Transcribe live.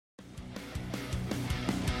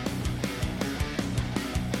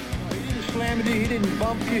slammed you, he didn't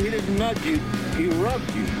bump you, he didn't nudge you, he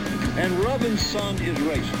rubbed you. And rubbing, son, is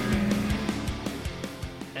racing.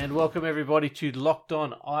 And welcome everybody to Locked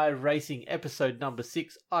On iRacing episode number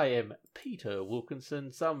 6. I am Peter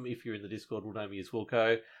Wilkinson. Some, if you're in the Discord, will know me as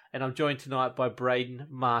Wilco. And I'm joined tonight by Braden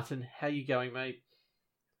Martin. How you going, mate?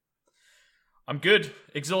 I'm good.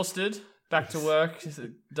 Exhausted. Back to work.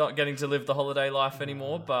 Not getting to live the holiday life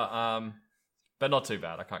anymore, but not too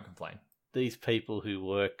bad. I can't complain. These people who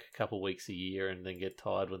work a couple of weeks a year and then get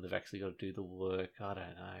tired when they've actually got to do the work. I don't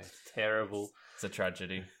know. It's terrible. It's a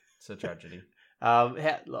tragedy.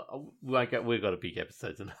 We've got a big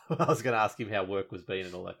episode tonight. I was going to ask him how work was been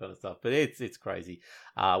and all that kind of stuff, but it's crazy.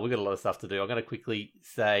 We've got a lot of stuff to do. I'm going to quickly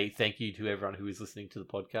say thank you to everyone who is listening to the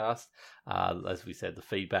podcast. As we said, the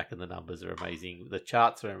feedback and the numbers are amazing. The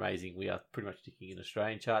charts are amazing. We are pretty much sticking in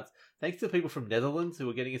Australian charts. Thanks to the people from Netherlands who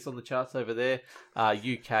are getting us on the charts over there,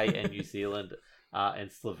 UK and New Zealand.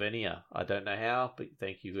 And Slovenia. I don't know how, but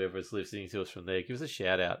thank you whoever is listening to us from there. Give us a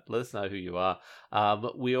shout out. Let us know who you are.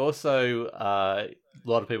 We also, a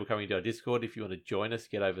lot of people coming to our Discord. If you want to join us,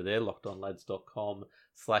 get over there,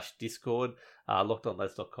 lockedonlads.com/Discord.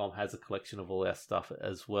 Lockedonlads.com has a collection of all our stuff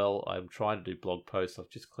as well. I'm trying to do blog posts. I've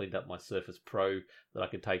just cleaned up my Surface Pro that I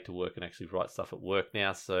can take to work and actually write stuff at work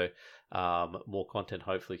now. So more content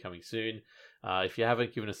hopefully coming soon. If you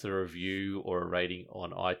haven't given us a review or a rating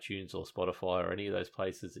on iTunes or Spotify or any of those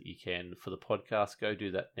places that you can for the podcast, go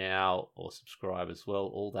do that now or subscribe as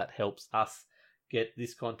well. All that helps us get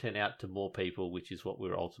this content out to more people, which is what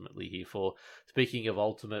we're ultimately here for. Speaking of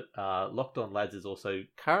Ultimate, Locked On Lads is also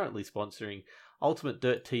currently sponsoring Ultimate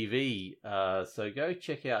Dirt TV. So go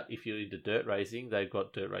check out if you're into dirt racing. They've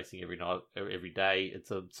got dirt racing every night, every day.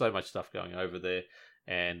 It's so much stuff going over there.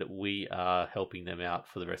 And we are helping them out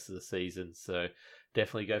for the rest of the season. So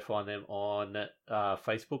definitely go find them on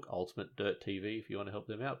Facebook, Ultimate Dirt TV, if you want to help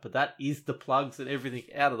them out. But that is the plugs and everything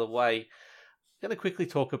out of the way. I'm going to quickly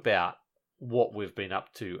talk about what we've been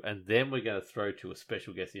up to. And then we're going to throw to a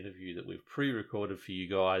special guest interview that we've pre-recorded for you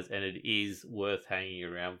guys. And it is worth hanging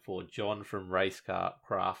around for. John from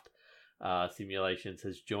Racecraft Simulations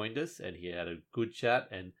has joined us. And he had a good chat.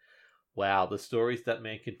 And wow, the stories that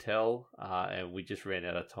man can tell, and we just ran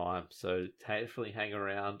out of time. So definitely hang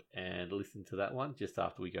around and listen to that one just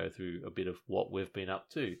after we go through a bit of what we've been up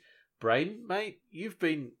to. Braden, mate, you've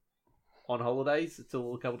been on holidays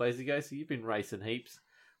until a couple of days ago, so you've been racing heaps.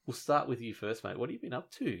 We'll start with you first, mate. What have you been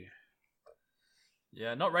up to?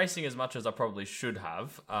 Yeah, not racing as much as I probably should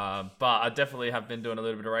have, but I definitely have been doing a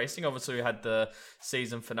little bit of racing. Obviously, we had the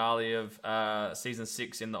season finale of Season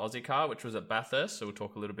 6 in the Aussie car, which was at Bathurst, so we'll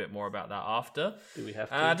talk a little bit more about that after. Do we have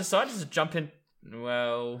to? I decided to jump in...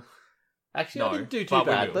 Well... Actually, I didn't do too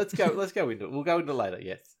bad. Let's go into it. We'll go into it later,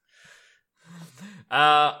 yes.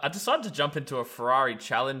 I decided to jump into a Ferrari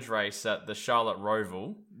challenge race at the Charlotte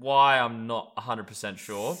Roval. Why, I'm not 100%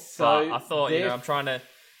 sure, but I thought, I'm trying to...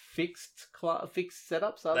 Fixed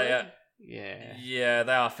setups, are they? Yeah,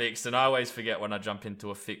 they are fixed, and I always forget when I jump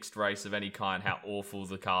into a fixed race of any kind how awful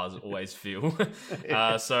the cars always feel.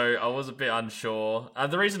 So I was a bit unsure.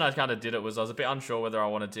 The reason I kind of did it was I was a bit unsure whether I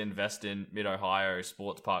wanted to invest in Mid-Ohio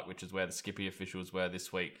Sports Park, which is where the Skippy officials were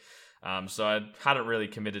this week. So I hadn't really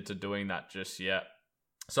committed to doing that just yet.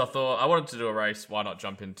 So I thought I wanted to do a race. Why not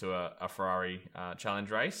jump into a Ferrari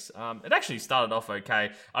challenge race? It actually started off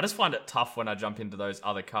okay. I just find it tough when I jump into those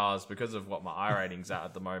other cars because of what my iRating's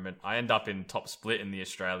at the moment. I end up in top split in the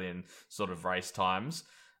Australian sort of race times.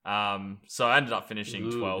 So I ended up finishing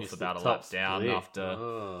 12th, about a lap down after.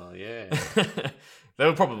 Oh, yeah. There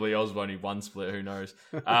were probably only one split, who knows.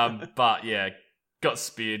 But yeah, got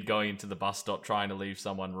speared going into the bus stop trying to leave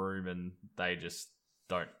someone room, and they just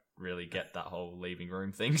don't really get that whole leaving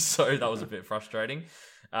room thing, so that was a bit frustrating.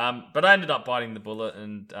 But I ended up biting the bullet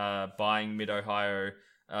and buying Mid-Ohio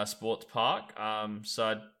Sports Park. So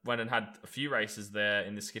I went and had a few races there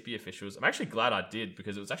in the Skippy officials. I'm actually glad I did,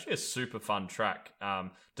 because it was actually a super fun track,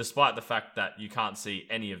 despite the fact that you can't see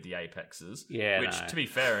any of the apexes. Yeah, which, to be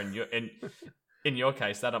fair, in your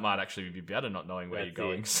case, that might actually be better, not knowing where you're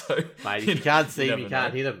going. So, mate, if you can't see them, you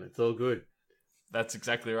can't hit them. It's all good. That's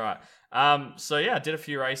exactly right. So yeah, I did a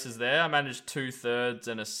few races there. I managed 2 thirds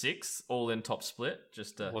and a 6th, all in top split.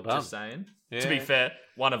 Just saying. Yeah. To be fair,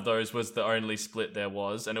 one of those was the only split there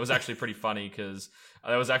was, and it was actually pretty funny because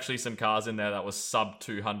there was actually some cars in there that was sub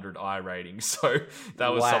 200 rating. So that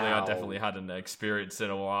was something I definitely hadn't experienced in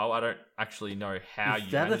a while. I don't actually know how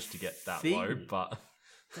you managed to get that low, but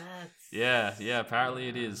yeah, apparently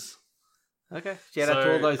it is. Okay, shout out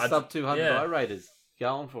to all those sub 200 raters.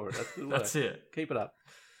 Going for it. That's good work. That's it. Keep it up.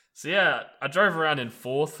 So yeah, I drove around in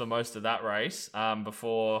fourth for most of that race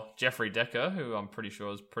before Jeffrey Decker, who I'm pretty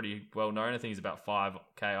sure is pretty well known. I think he's about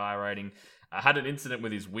 5k I rating. Had an incident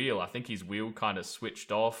with his wheel. I think his wheel kind of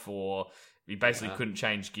switched off, or he basically couldn't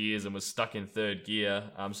change gears and was stuck in third gear.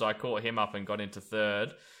 So I caught him up and got into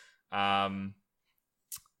third. But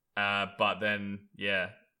then,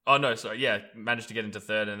 managed to get into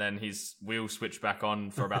third, and then his wheel switched back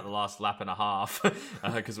on for about the last lap and a half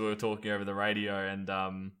because we were talking over the radio, and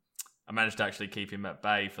I managed to actually keep him at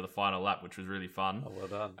bay for the final lap, which was really fun. Oh, well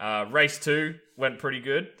done. Race 2 went pretty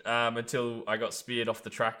good until I got speared off the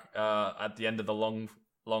track at the end of the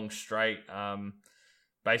long straight.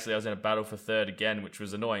 Basically, I was in a battle for third again, which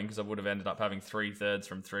was annoying because I would have ended up having 3 thirds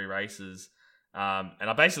from 3 races. And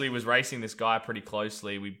I basically was racing this guy pretty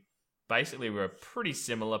closely. We were a pretty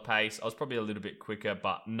similar pace. I was probably a little bit quicker,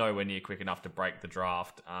 but nowhere near quick enough to break the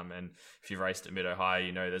draft. And if you've raced at Mid-Ohio,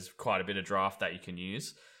 you know there's quite a bit of draft that you can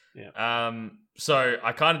use. Yeah. So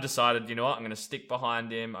I kind of decided, you know what, I'm going to stick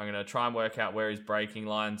behind him. I'm going to try and work out where his braking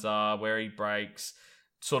lines are, where he brakes,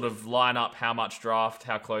 sort of line up how much draft,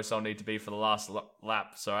 how close I'll need to be for the last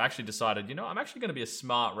lap. So I actually decided, you know, I'm actually going to be a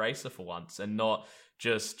smart racer for once and not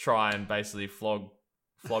just try and basically flog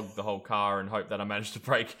the whole car and hope that I manage to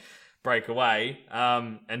break away,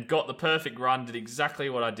 and got the perfect run, did exactly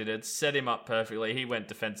what I did, set him up perfectly. He went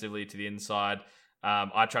defensively to the inside.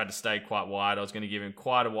 I tried to stay quite wide. I was going to give him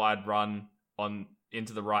quite a wide run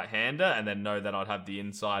into the right-hander and then know that I'd have the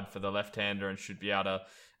inside for the left-hander and should be able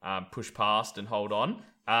to push past and hold on.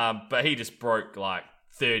 But he just broke like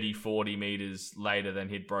 30, 40 meters later than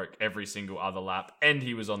he'd broke every single other lap, and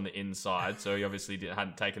he was on the inside, so he obviously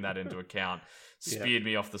hadn't taken that into account. Speared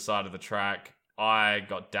me off the side of the track. I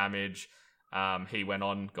got damage. He went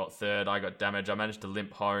on, got third. I got damage. I managed to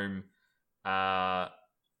limp home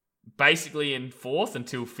basically in fourth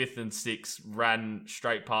until fifth and sixth, ran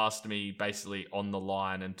straight past me basically on the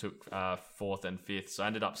line and took fourth and fifth. So I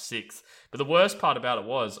ended up sixth. But the worst part about it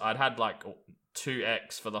was I'd had like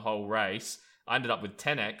 2x for the whole race. I ended up with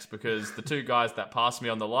 10x because the 2 guys that passed me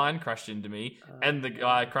on the line crashed into me, and the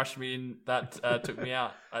guy crashed me in that took me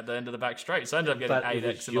out at the end of the back straight. So I ended up getting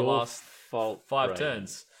 8x in the last 5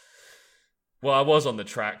 turns. Well, I was on the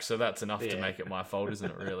track, so that's enough to make it my fault, isn't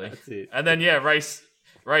it, really? That's it. And then, race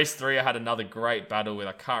 3, I had another great battle with,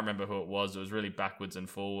 I can't remember who it was. It was really backwards and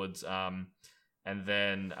forwards. And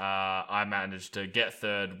then I managed to get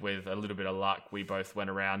third with a little bit of luck. We both went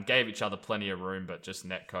around, gave each other plenty of room, but just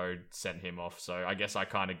netcode sent him off. So I guess I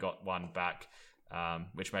kind of got one back,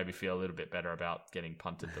 which made me feel a little bit better about getting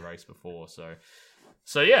punted the race before.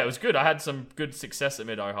 So yeah, it was good. I had some good success at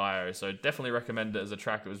Mid-Ohio, so definitely recommend it as a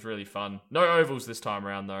track. It was really fun. No ovals this time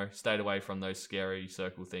around, though. Stayed away from those scary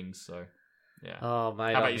circle things, so yeah. Oh,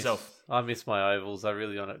 mate. How about yourself? I miss my ovals. I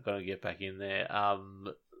really want to get back in there.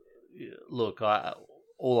 Look,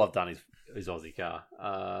 all I've done is Aussie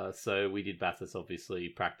car. So we did Bathurst, obviously,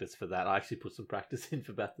 practice for that. I actually put some practice in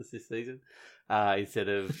for Bathurst this season instead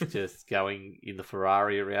of just going in the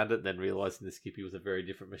Ferrari around it and then realising the Skippy was a very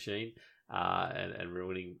different machine and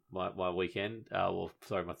ruining my weekend.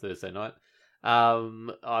 My Thursday night.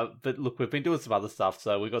 But look, we've been doing some other stuff.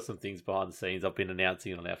 So we've got some things behind the scenes. I've been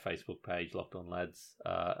announcing on our Facebook page, Locked On Lads,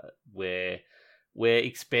 where we're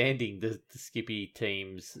expanding the Skippy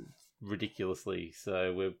teams ridiculously.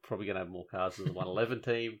 So we're probably going to have more cars than the 111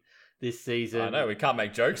 team this season. I know, we can't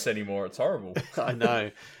make jokes anymore. It's horrible. I know.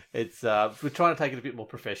 It's we're trying to take it a bit more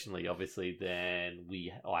professionally, obviously, than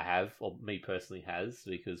I have, or me personally has,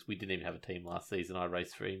 because we didn't even have a team last season. I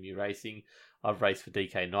raced for EMU Racing. I've raced for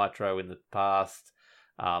DK Nitro in the past.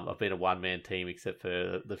 I've been a one-man team except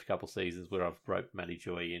for the couple seasons where I've roped Matty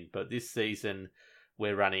Joy in. But this season,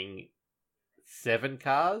 we're running 7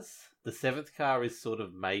 cars. The 7th car is sort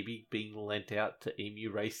of maybe being lent out to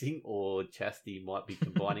EMU Racing, or Chastity might be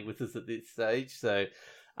combining with us at this stage. So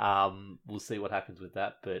we'll see what happens with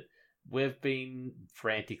that. But we've been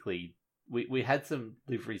frantically... We had some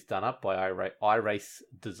liveries done up by iRace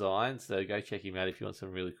Design, so go check him out if you want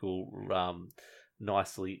some really cool,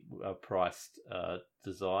 nicely priced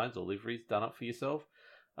designs or liveries done up for yourself.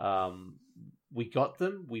 We got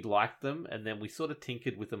them, we liked them, and then we sort of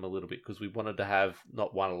tinkered with them a little bit because we wanted to have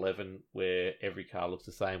not 111 where every car looks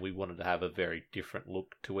the same. We wanted to have a very different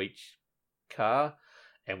look to each car,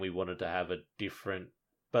 and we wanted to have a different,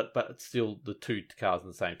 but still the 2 cars in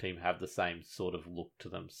the same team have the same sort of look to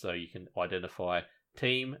them, so you can identify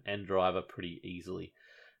team and driver pretty easily.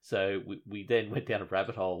 So we then went down a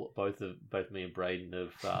rabbit hole, both me and Braden,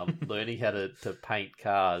 of learning how to paint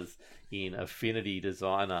cars in Affinity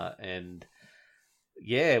Designer, and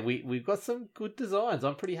yeah, we've got some good designs.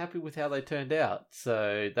 I'm pretty happy with how they turned out.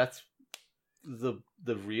 So that's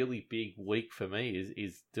the really big week for me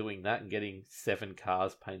is doing that and getting 7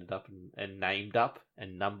 cars painted up and named up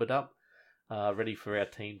and numbered up, ready for our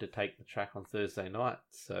team to take the track on Thursday night.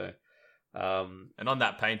 So, and on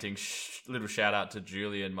that painting, little shout out to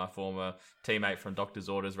Julian, my former teammate from Doctor's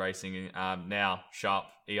Orders Racing, now Sharp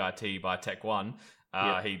EIT by Tech One.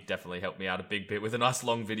 He definitely helped me out a big bit with a nice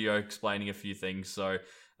long video explaining a few things. So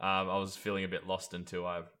I was feeling a bit lost until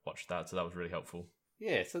I watched that. So that was really helpful.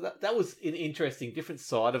 Yeah, so that was an interesting, different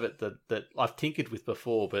side of it that I've tinkered with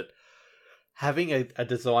before, but having a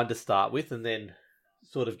design to start with and then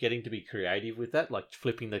sort of getting to be creative with that, like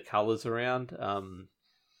flipping the colours around,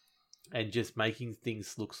 and just making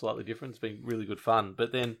things look slightly different. It's been really good fun.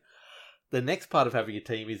 But then the next part of having a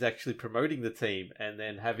team is actually promoting the team and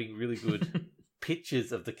then having really good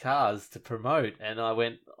pictures of the cars to promote. And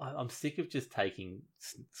I'm sick of just taking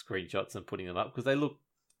screenshots and putting them up because they look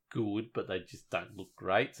good, but they just don't look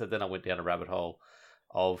great. So then I went down a rabbit hole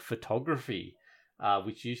of photography,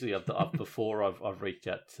 which usually I've reached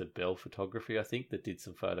out to Bell Photography, I think, that did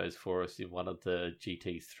some photos for us in one of the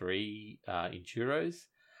GT3 Enduros.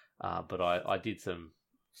 But I did some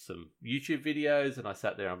YouTube videos and I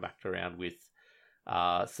sat there and backed around with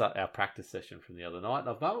our practice session from the other night. And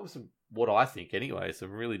I've come up with some, what I think anyway,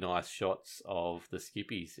 some really nice shots of the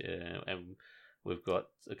skippies, and we've got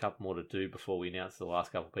a couple more to do before we announce the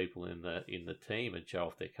last couple of people in the team and show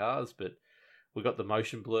off their cars. But we got the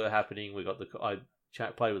motion blur happening. I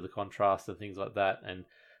played with the contrast and things like that, and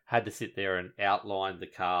had to sit there and outline the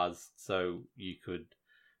cars so you could,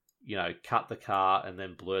 cut the car and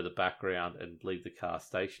then blur the background and leave the car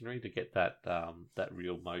stationary to get that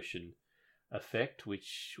real motion effect,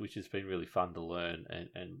 which has been really fun to learn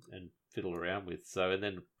and fiddle around with. So, and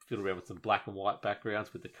then fiddle around with some black and white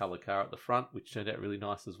backgrounds with the color car at the front, which turned out really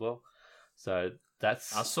nice as well. So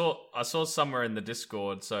that's... I saw somewhere in the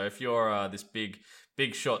Discord. So if you're this big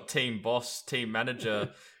shot team boss, team manager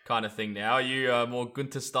kind of thing now, are you more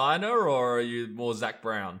Gunther Steiner or are you more Zach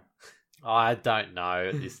Brown? I don't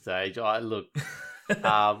know at this stage.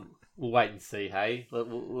 We'll wait and see. Hey,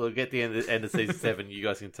 we'll get the end of season 7. You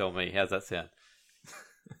guys can tell me. How's that sound?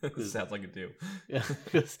 Sounds like a deal. Yeah,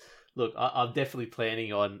 because look, I'm definitely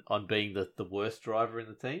planning on being the worst driver in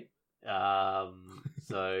the team.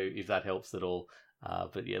 So if that helps at all,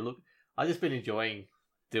 but yeah, look, I've just been enjoying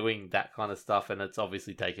doing that kind of stuff, and it's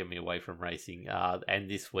obviously taken me away from racing. And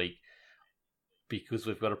this week, because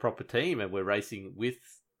we've got a proper team and we're racing with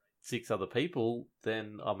 6 other people,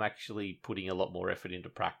 then I'm actually putting a lot more effort into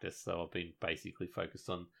practice. So I've been basically focused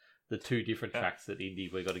on the 2 different tracks at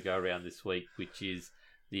Indy we've got to go around this week, which is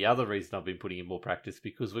the other reason I've been putting in more practice,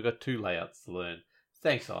 because we've got 2 layouts to learn.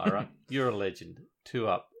 Thanks, Ira. You're a legend. 2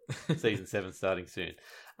 up. Season 7 starting soon.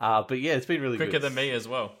 But yeah, it's been really quicker good. than me as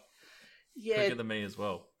well. Yeah, quicker than me as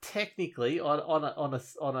well. Technically,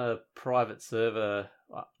 on a private server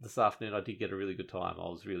this afternoon, I did get a really good time. I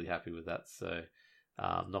was really happy with that. So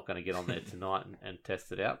I'm not going to get on there tonight and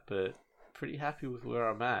test it out, but pretty happy with where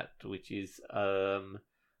I'm at, which is a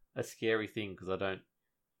scary thing because I don't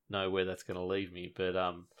know where that's going to leave me. But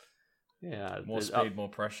yeah, more speed, more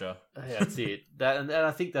pressure. Yeah, that's it. And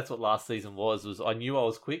I think that's what last season was I knew I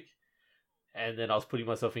was quick, and then I was putting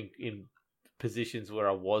myself in positions where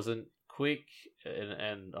I wasn't quick,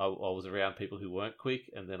 and I was around people who weren't quick,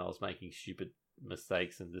 and then I was making stupid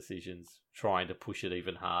mistakes and decisions trying to push it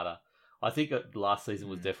even harder. I think last season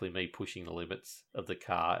was definitely me pushing the limits of the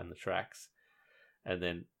car and the tracks, and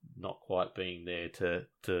then not quite being there to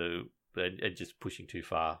and just pushing too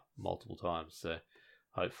far multiple times. So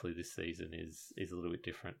hopefully this season is a little bit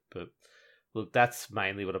different. But look, that's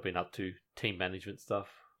mainly what I've been up to. Team management stuff,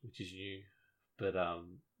 which is new. But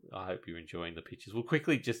I hope you're enjoying the pictures. We'll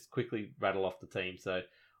quickly rattle off the team. So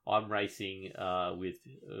I'm racing with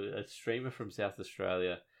a streamer from South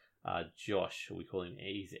Australia, Josh. We call him,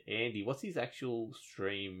 he's Andy. What's his actual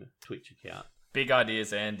stream Twitch account? Big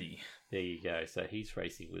Ideas Andy. There you go. So he's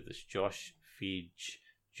racing with us, Josh Fidge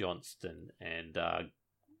Johnston, and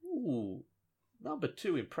number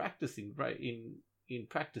 2 in practice in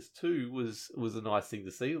practice 2 was a nice thing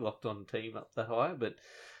to see. Locked on team up that high, but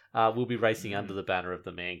we'll be racing under the banner of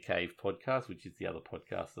the Man Cave podcast, which is the other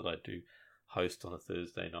podcast that I do host on a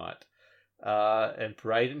Thursday night. And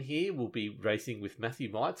Braden here will be racing with Matthew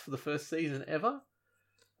Mites for the first season ever.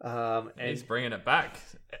 And he's bringing it back.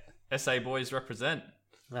 SA boys represent.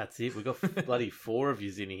 That's it. We've got bloody 4 of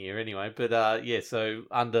yous in here anyway. But yeah, so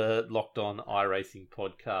under Locked On iRacing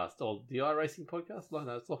Podcast, or the iRacing Podcast?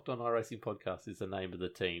 No, it's Locked On iRacing Podcast is the name of the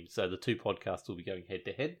team. So the 2 podcasts will be going head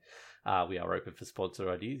to head. We are open for sponsor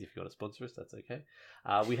ideas. If you want to sponsor us, that's okay.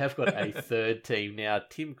 We have got a third team now.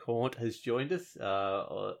 Tim Cornt has joined us,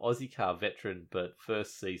 Aussie car veteran, but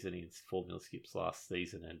first season in Formula Skips last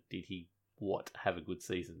season, and did he have a good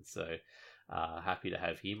season? So happy to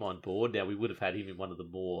have him on board. Now, we would have had him in one of the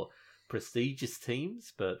more prestigious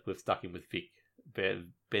teams, but we've stuck him with Vic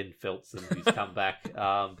Ben Feltson, who's come back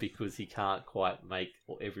because he can't quite make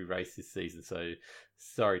every race this season. So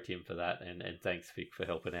sorry, Tim, for that, and thanks, Vic, for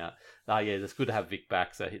helping out. Yeah, it's good to have Vic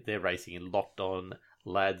back. So they're racing in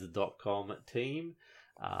LockedOnLads.com team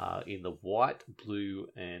in the white, blue,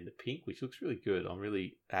 and pink, which looks really good. I'm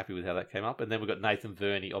really happy with how that came up. And then we've got Nathan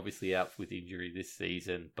Verney, obviously out with injury this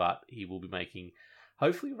season, but he will be making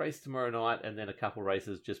hopefully a race tomorrow night, and then a couple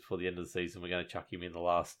races just before the end of the season. We're going to chuck him in the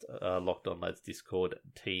last Locked On Lads Discord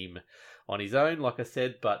team on his own, like I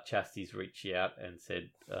said, but Chastity's reached out and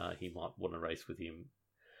said he might want to race with him.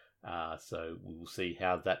 So we'll see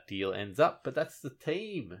how that deal ends up. But that's the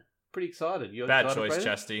team. Pretty excited. You're bad excited, choice, Brandon?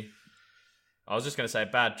 Chastity. I was just going to say,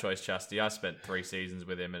 bad choice, Chastity. I spent 3 seasons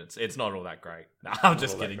with him, and it's not all that great. No, I'm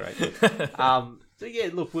just kidding. So yeah,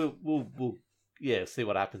 look, we'll see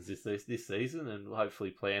what happens this season, and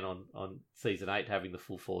hopefully plan on season 8 having the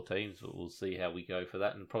full 4 teams. We'll see how we go for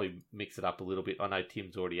that, and probably mix it up a little bit. I know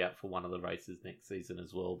Tim's already out for one of the races next season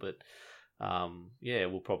as well, but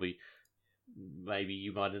we'll probably, maybe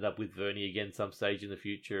you might end up with Verney again some stage in the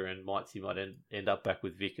future, and you might end up back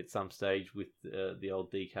with Vic at some stage with the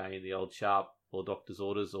old DK and the old Sharp or Doctor's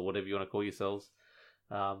Orders or whatever you want to call yourselves.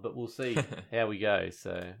 But we'll see how we go.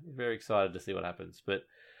 So very excited to see what happens. But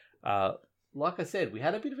like I said, we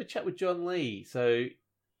had a bit of a chat with John Lee. So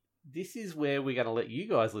this is where we're going to let you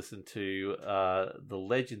guys listen to the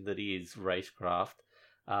legend that is Racecraft,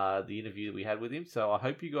 the interview that we had with him. So I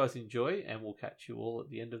hope you guys enjoy, and we'll catch you all at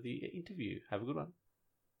the end of the interview. Have a good one.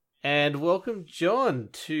 And welcome, John,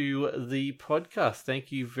 to the podcast.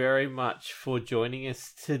 Thank you very much for joining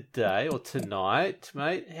us today or tonight,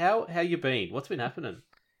 mate. How you been? What's been happening?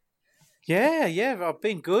 Yeah, I've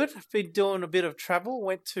been good. I've been doing a bit of travel.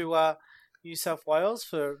 Went to New South Wales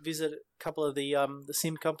for a visit a couple of the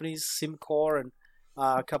sim companies, SimCore, and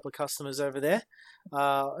a couple of customers over there.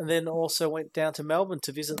 And then also went down to Melbourne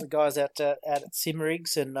to visit the guys out at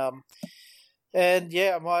SimRigs and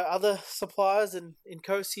yeah, my other suppliers in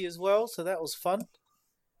Cosi as well. So that was fun.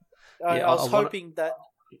 I was hoping that.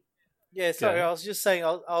 Yeah, sorry. I was just saying.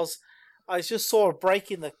 I just saw a break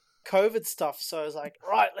in the COVID stuff, so I was like,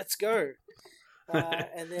 right, let's go.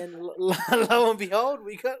 And then lo and behold,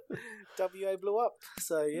 we got WA blew up.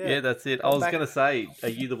 So yeah. Yeah, that's it. I was going to say, are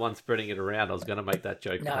you the one spreading it around? I was going to make that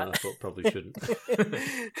joke, and I thought probably shouldn't.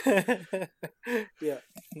 Yeah.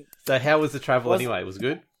 So how was the travel anyway? Was it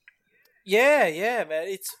good? Yeah, man.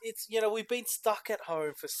 It's we've been stuck at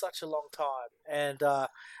home for such a long time, and a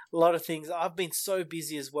lot of things. I've been so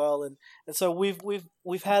busy as well, and so we've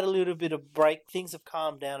had a little bit of break. Things have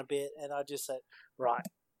calmed down a bit, and I just said, right,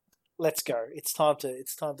 let's go. It's time to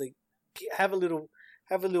have a little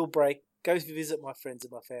break. Go visit my friends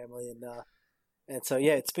and my family, and so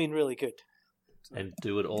yeah, it's been really good. And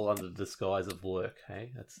do it all under the disguise of work.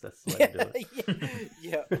 Hey, that's the way to do it.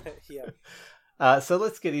 Yeah. So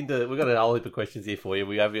let's get into. We've got a whole heap of questions here for you.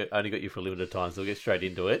 We have only got you for a limited time, so we'll get straight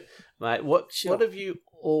into it, mate. What have you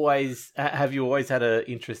always had an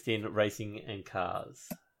interest in racing and cars?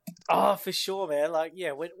 Oh, for sure, man. Like,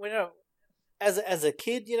 yeah, when as a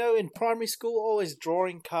kid, in primary school, always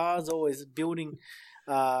drawing cars, always building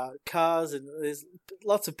cars, and there's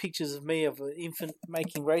lots of pictures of me of an infant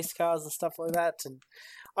making race cars and stuff like that. And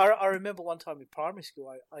I remember one time in primary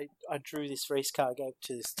school, I drew this race car, gave it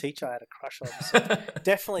to this teacher I had a crush on. So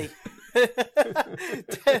definitely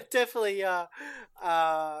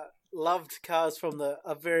loved cars from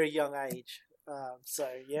a very young age. So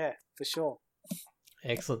yeah, for sure.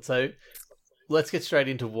 Excellent. So let's get straight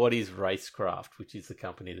into what is Racecraft, which is the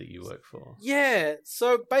company that you work for. Yeah.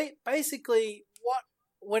 So basically,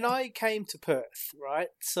 when I came to Perth, right?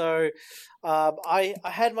 So I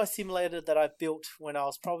had my simulator that I built when I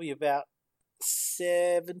was probably about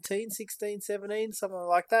 16, 17, something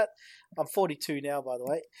like that. I'm 42 now, by the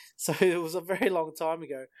way. So it was a very long time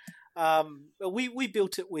ago. We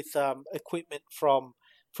built it with equipment from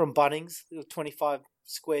Bunnings, 25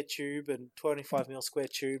 square tube and 25 mil square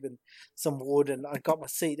tube and some wood, and I got my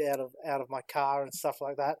seat out of my car and stuff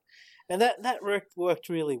like that. And that worked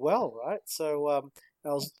really well, right? So I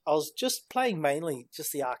was just playing mainly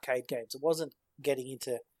just the arcade games. It wasn't getting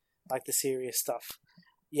into like the serious stuff.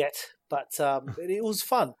 yet, but it was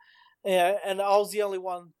fun. Yeah, and I was the only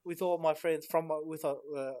one with all my friends from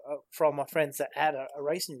my friends that had a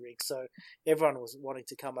racing rig, so everyone was wanting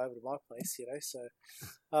to come over to my place, So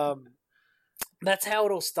that's how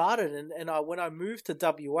it all started. And when I moved to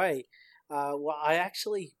WA, I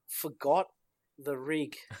actually forgot the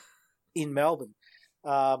rig in Melbourne.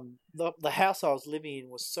 The house I was living in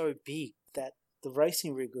was so big that the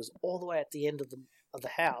racing rig was all the way at the end of the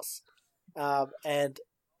house,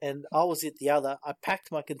 and I was at the other. I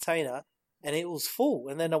packed my container, and it was full.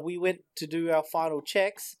 And then we went to do our final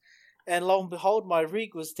checks, and lo and behold, my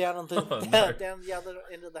rig was down on the down the other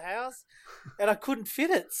end of the house, and I couldn't fit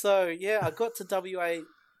it. So yeah, I got to WA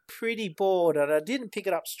pretty bored, and I didn't pick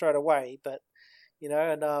it up straight away. But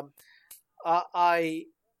and I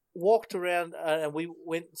walked around, and we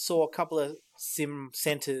went and saw a couple of sim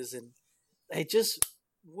centers, and they just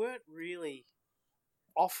weren't really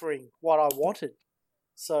offering what I wanted.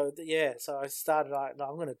 So so I started.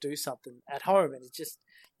 I'm going to do something at home, and it just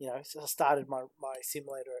so I started my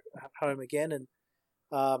simulator at home again, and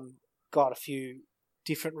got a few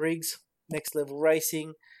different rigs, Next Level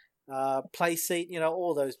Racing, Playseat,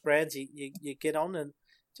 all those brands you get on, and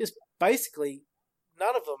just basically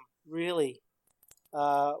none of them really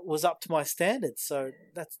was up to my standards. So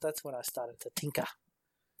that's when I started to tinker.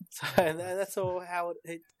 So and that's all how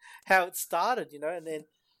it started, and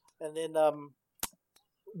then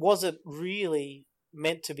wasn't really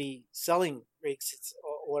meant to be selling rigs.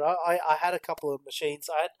 I had a couple of machines.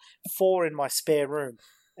 I had 4 in my spare room,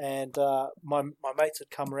 and my mates would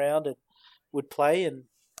come around and would play and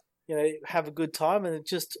have a good time. And it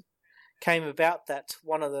just came about that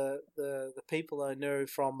one of the people I knew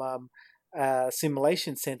from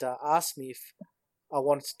Simulation Centre asked me if I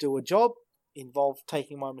wanted to do a job involved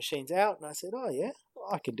taking my machines out, and I said, "Oh yeah,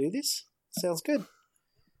 I can do this. Sounds good."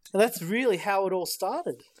 And that's really how it all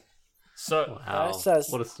started. So, wow,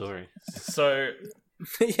 what a story! So,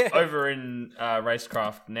 yeah. Over in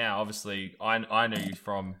Racecraft now, obviously, I knew you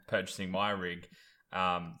from purchasing my rig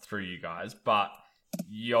through you guys, but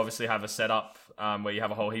you obviously have a setup where you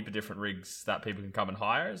have a whole heap of different rigs that people can come and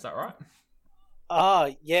hire. Is that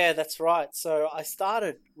right? Yeah, that's right. So I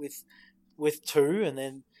started with 2, and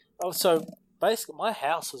then so basically my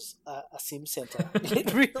house was a sim center.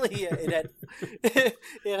 It really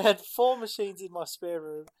it had 4 machines in my spare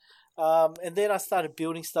room, and then I started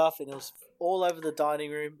building stuff, and it was all over the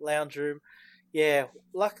dining room, lounge room. Yeah,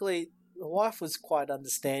 luckily the wife was quite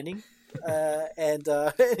understanding, and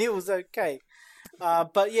it was okay.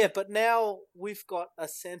 But now we've got a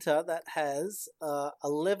center that has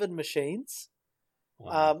 11 machines.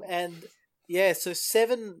 Wow. And yeah, so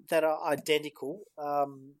 7 that are identical.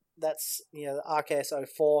 That's the RKS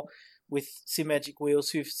 04 with SimMagic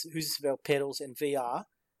wheels, Husqvarna pedals, and VR.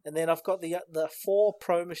 And then I've got the 4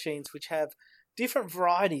 Pro machines which have different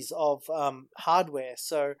varieties of hardware.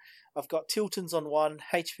 So I've got Tiltons on one,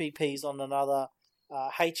 HPPs on another,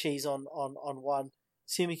 HEs on one,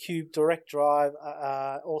 SimiCube Direct Drive,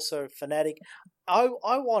 also Fanatic. I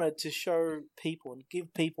wanted to show people and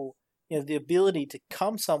give people the ability to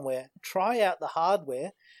come somewhere, try out the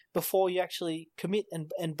hardware before you actually commit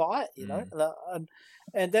and buy it,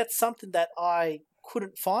 and that's something that I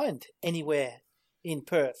couldn't find anywhere in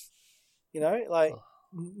Perth, no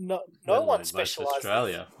one specialized.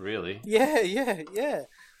 Australia, really. Yeah.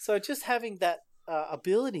 So just having that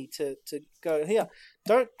ability to go here,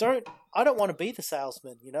 I don't want to be the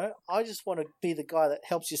salesman, I just want to be the guy that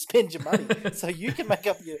helps you spend your money, so you can make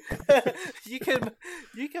up your you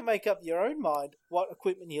can make up your own mind what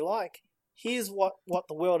equipment you like. Here's what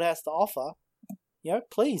the world has to offer,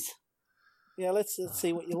 please, let's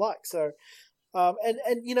see what you like. So and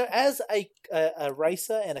as a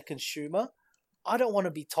racer and a consumer, I don't want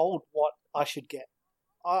to be told what I should get.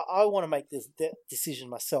 I want to make this decision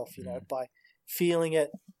myself, by feeling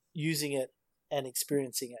it, using it, and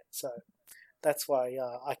experiencing it. So that's why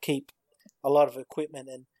I keep a lot of equipment,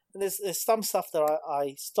 and there's some stuff that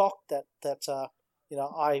I stock that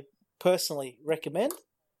I personally recommend,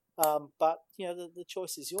 but the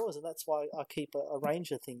choice is yours, and that's why I keep a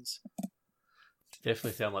range of things.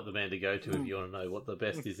 Definitely sound like the man to go to if you want to know what the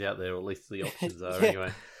best is out there, or at least the options are. Yeah.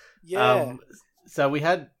 Anyway. Yeah. So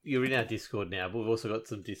you're in our Discord now, but we've also got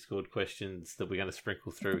some Discord questions that we're going to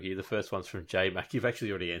sprinkle through here. The first one's from J-Mac. You've actually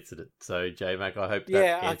already answered it. So J-Mac, I hope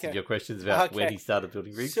that answered your questions about when he started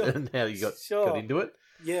building rigs and how you got into it.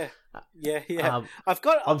 Yeah. I've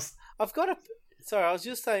got a. Sorry, I was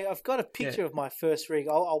just saying I've got a picture of my first rig.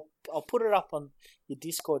 I'll put it up on your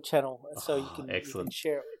Discord channel so you can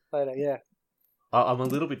share it later. Yeah. I'm a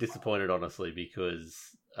little bit disappointed, honestly, because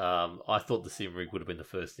I thought the sim rig would have been the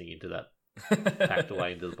first thing into that packed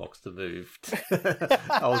away into the box to move.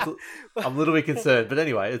 I'm a little bit concerned, but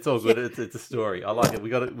anyway, it's all good. It's a story. I like it. We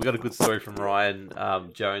got a good story from Ryan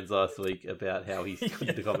Jones last week about how he's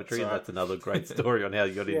into commentary, and that's another great story on how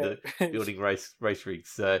you got into building race rigs.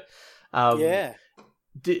 So,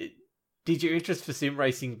 did your interest for sim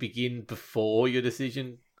racing begin before your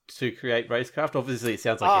decision to create Racecraft? Obviously, it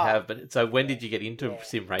sounds like you have, but so when did you get into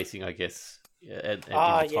sim racing, I guess, and in the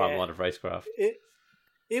timeline of Racecraft?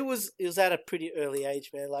 It was at a pretty early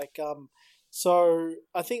age, man. Like, so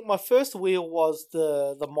I think my first wheel was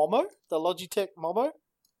the Momo, the Logitech Momo.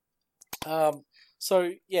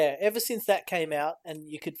 So yeah, ever since that came out, and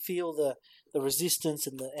you could feel the resistance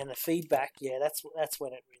and the feedback. Yeah, that's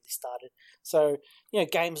when it really started. So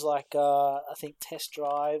games like I think Test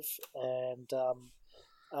Drive, and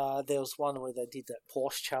there was one where they did that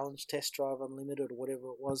Porsche Challenge Test Drive Unlimited or whatever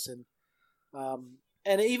it was, and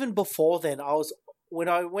even before then, when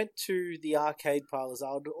I went to the arcade parlors,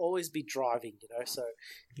 I would always be driving, so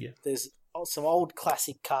there's some old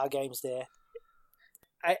classic car games there,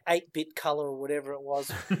 8-bit color or whatever it was,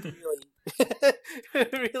 really,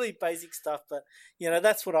 really basic stuff, but,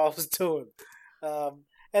 that's what I was doing.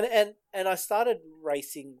 And I started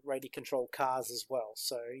racing radio control cars as well,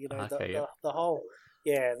 so, the whole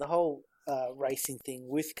racing thing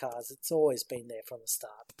with cars, it's always been there from the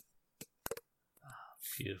start.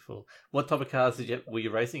 Beautiful. What type of cars were you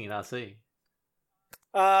racing in RC?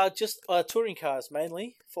 Just touring cars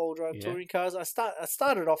mainly, 4-wheel drive touring cars. I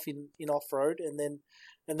started off in off-road, and then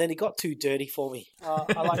it got too dirty for me.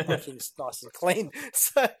 I like my things nice and clean,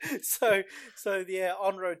 so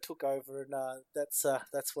on-road took over, and that's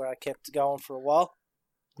where I kept going for a while.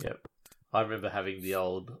 Yep, I remember having the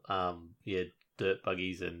old dirt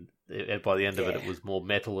buggies, and by the end of it was more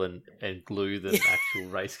metal and glue than actual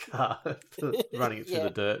race car running it through the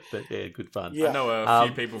dirt. But good fun. I know a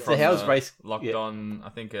few people from Locked Yeah. On. I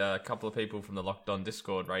think a couple of people from the Locked On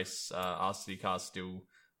Discord race RC cars still.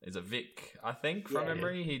 Is it Vic? I think from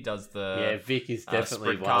memory, he does the Vic is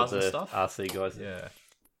definitely one of the RC guys.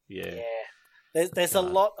 Yeah. There's a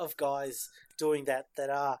lot of guys doing that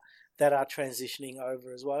are transitioning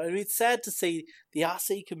over as well. I mean, it's sad to see the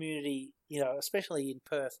RC community, especially in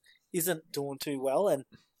Perth, isn't doing too well, and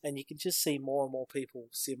you can just see more and more people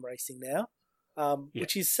sim racing now,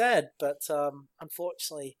 which is sad. But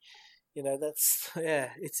unfortunately, it's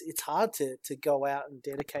hard to go out and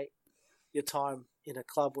dedicate your time in a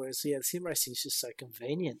club, whereas sim racing is just so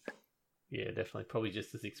convenient. Yeah, definitely. Probably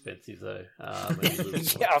just as expensive though. Maybe a little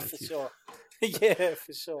bit more for expensive. sure. Yeah,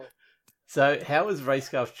 for sure. So, how has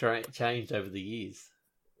Racecraft changed over the years?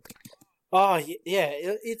 Oh yeah,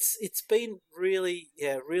 it's been really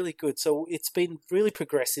good. So it's been really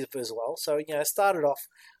progressive as well. So I started off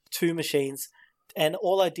 2 machines, and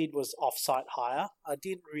all I did was off-site hire. I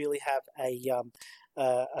didn't really have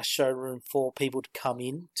a showroom for people to come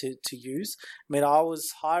in to use. I mean, I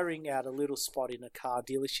was hiring out a little spot in a car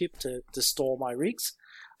dealership to store my rigs,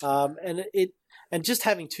 and just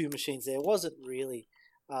having 2 machines there wasn't really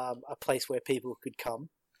a place where people could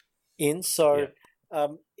come in. So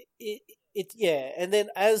and then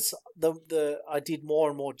as I did more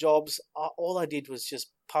and more jobs, all I did was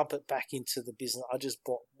just pump it back into the business. I just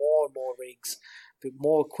bought more and more rigs, bit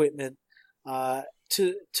more equipment,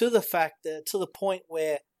 to the point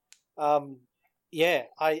where I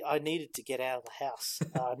needed to get out of the house.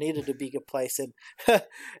 I needed a bigger place, and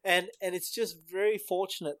and it's just very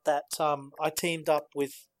fortunate that I teamed up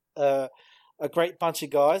with a great bunch of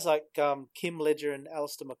guys like Kim Ledger and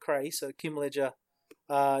Alistair McRae. So Kim Ledger,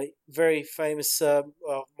 very famous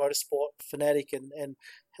motorsport fanatic, and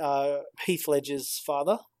Heath Ledger's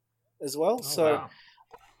father as well. Wow.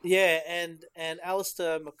 Yeah, and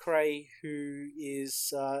Alistair McRae, who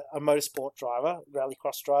is a motorsport driver,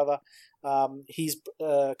 rallycross driver. He's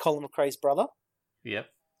Colin McRae's brother. Yep.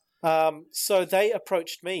 So they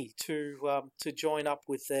approached me to join up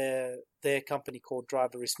with their company called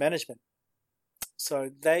Driver Risk Management.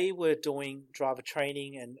 So they were doing driver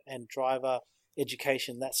training and driver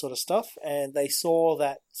education, that sort of stuff, and they saw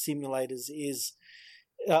that simulators is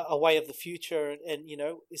a way of the future, and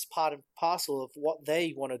is part and parcel of what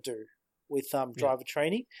they want to do with driver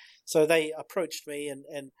training. So they approached me,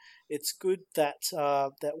 and it's good that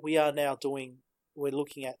that we are now doing. We're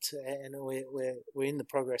looking at, and we're in the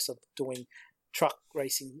progress of doing truck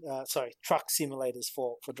simulators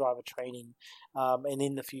for driver training, and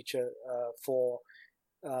in the future for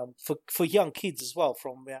young kids as well,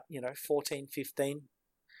 from about 14, 15,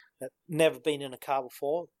 that never been in a car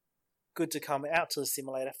before. Good to come out to the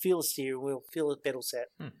simulator, feel the steering wheel, feel the pedal set,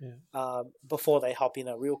 before they hop in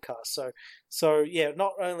a real car. So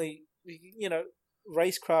not only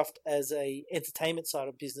racecraft as a entertainment side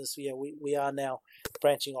of business, we are now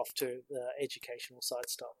branching off to the educational side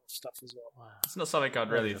stuff as well. Wow. It's not something I'd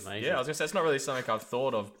really. Yeah, I was gonna say it's not really something I've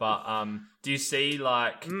thought of. But do you see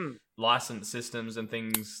like license systems and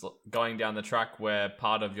things going down the track where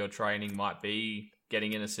part of your training might be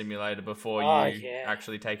getting in a simulator before you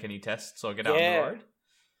actually take any tests or get out on the road?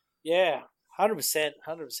 Yeah, 100%.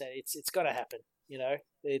 It's got to happen.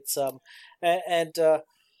 It's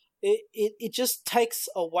It just takes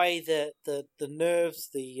away the nerves,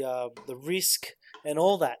 the risk, and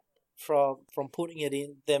all that from putting it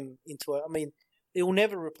into it. I mean, it will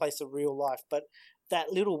never replace a real life, but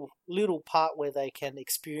that little part where they can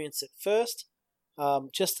experience it first,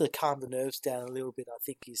 just to calm the nerves down a little bit, I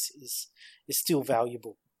think is still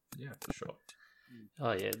valuable. Yeah, for sure.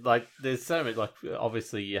 Oh yeah, like there's so many. Like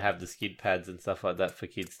obviously you have the skid pads and stuff like that for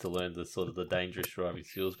kids to learn the sort of the dangerous driving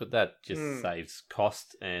skills, but that just saves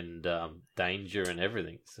cost and danger and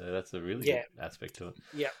everything. So that's a really good aspect to it.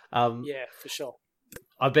 Yeah, yeah, for sure.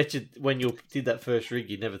 I bet you when you did that first rig,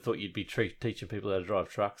 you never thought you'd be teaching people how to drive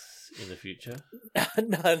trucks in the future.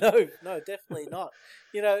 No, definitely not.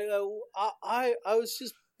 I was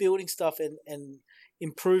just building stuff and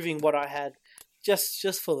improving what I had.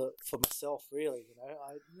 Just for myself, really.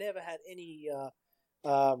 I never had any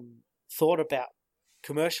thought about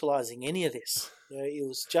commercializing any of this. It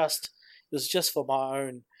was just for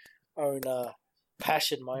my own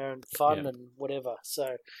passion, my own fun, and whatever.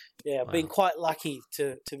 So, I've been quite lucky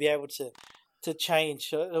to be able to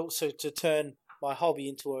change, also to turn my hobby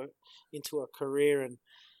into a career, and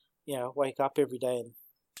wake up every day and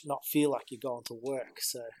not feel like you're going to work.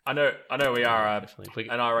 So I know we are an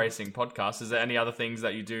iRacing podcast. Is there any other things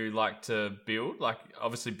that you do like to build? Like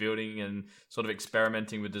obviously building and sort of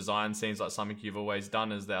experimenting with design seems like something you've always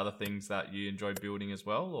done. Is there other things that you enjoy building as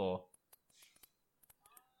well, or?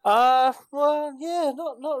 Well, yeah,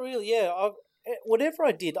 not really. Yeah, whatever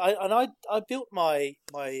I did, I built my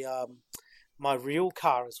real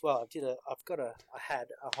car as well. I had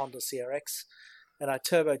a Honda CRX. And I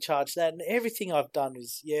turbocharged that, and everything I've done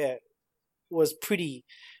was pretty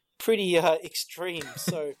extreme.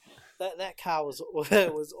 So that car was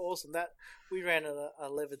awesome. That we ran an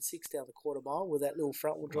 11.6 down the quarter mile with that little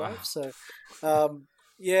front wheel drive. Wow. So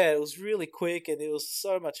it was really quick and it was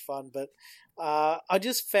so much fun. But I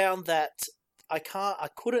just found that I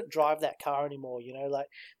couldn't drive that car anymore. Like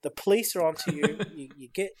the police are onto you.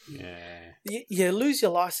 You lose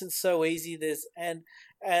your license so easy.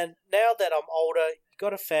 And now that I'm older,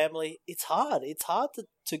 got a family, it's hard. It's hard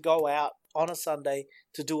to go out on a Sunday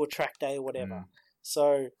to do a track day or whatever.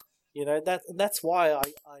 So, that's why I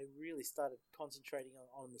really started concentrating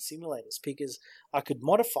on the simulators, because I could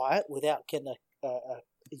modify it without getting a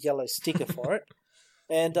yellow sticker for it.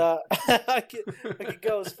 And I could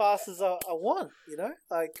go as fast as I want,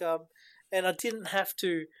 and I didn't have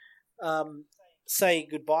to say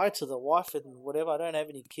goodbye to the wife and whatever. I don't have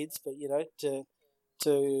any kids, but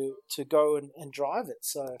to go and drive it.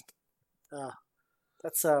 So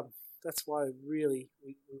that's why really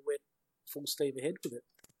we went full steam ahead with it.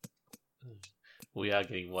 We are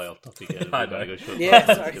getting way off topic again. I know.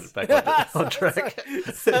 Let's get back on track.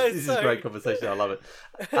 This is a great conversation. I love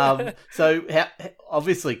it. So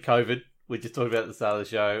obviously COVID, we just talked about at the start of the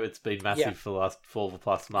show. It's been massive for the last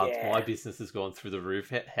 4+ months. Yeah. My business has gone through the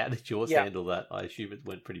roof. How did yours handle that? I assume it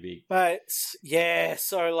went pretty big. Mate,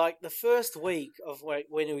 so like the first week of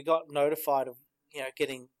when we got notified of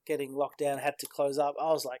getting locked down, had to close up,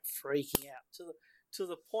 I was like freaking out to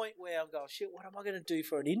the point where I'm going, shit, what am I going to do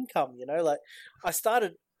for an income? Like I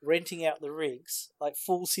started renting out the rigs, like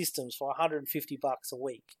full systems, for $150 a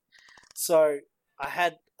week. So I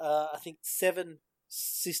had I think 7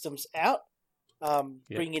 systems out,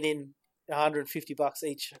 bringing in $150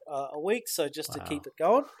 each a week, so just to keep it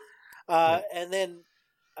going. And then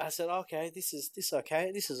I said, okay, this is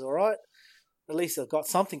okay, this is all right. At least I've got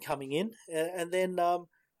something coming in, and then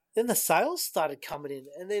the sales started coming in,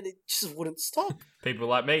 and then it just wouldn't stop. People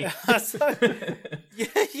like me, so,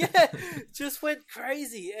 just went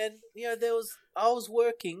crazy. And I was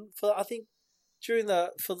working for, I think,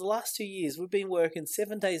 for the last 2 years, we've been working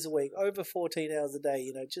 7 days a week, over 14 hours a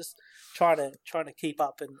day. Just trying to keep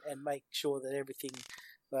up and make sure that everything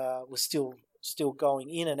was still going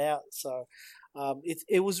in and out. So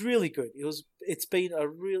it was really good. It's been a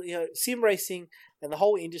really sim racing and the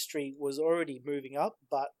whole industry was already moving up,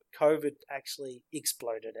 but COVID actually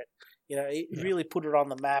exploded it. It really put it on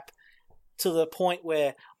the map to the point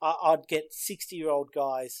where I'd get 60-year-old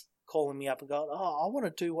guys calling me up and going, I want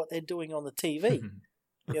to do what they're doing on the TV.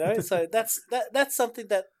 So that's something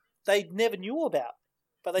that they never knew about.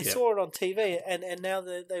 but they saw it on TV, and now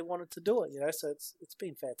they wanted to do it. So it's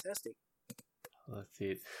been fantastic. That's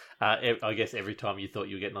it. I guess every time you thought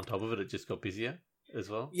you were getting on top of it, it just got busier as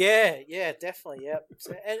well. Yeah, definitely, yeah.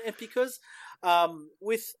 So, and because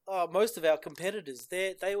with most of our competitors,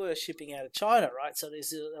 they were shipping out of China, right? So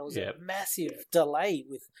there was a massive delay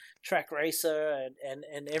with Track Racer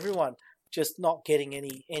and everyone just not getting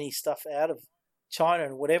any stuff out of China,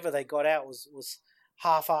 and whatever they got out was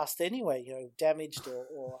half-assed anyway, damaged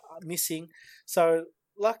or missing. So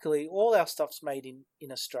luckily, all our stuff's made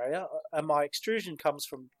in Australia, and my extrusion comes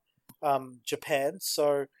from Japan.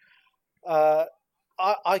 So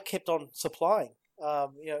I kept on supplying.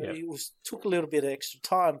 It took a little bit of extra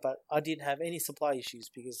time, but I didn't have any supply issues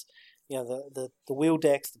because the wheel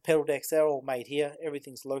decks, the pedal decks, they're all made here.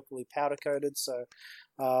 Everything's locally powder coated, so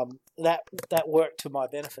that worked to my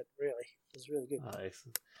benefit. Really, it was really good. Oh,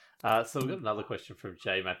 excellent. So we've got another question from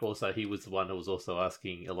J Mac. Also, he was the one who was also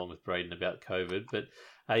asking, along with Braden, about COVID. But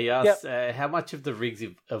he asked, how much of the rigs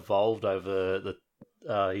evolved over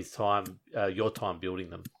his time, your time building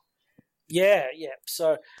them? Yeah.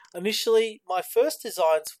 So initially, my first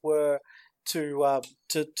designs were to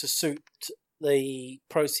suit the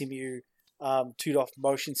ProSimu 2DOF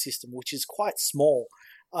motion system, which is quite small,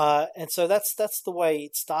 and so that's the way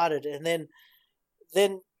it started. And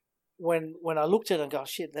then when I looked at it and go,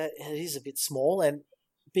 shit, that it is a bit small. And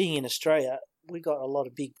being in Australia, we got a lot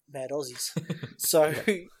of big mad Aussies, so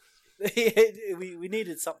we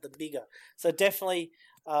needed something bigger. So definitely.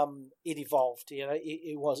 It evolved,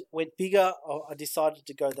 it went bigger. I decided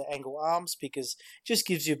to go the angle arms because it just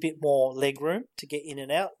gives you a bit more leg room to get in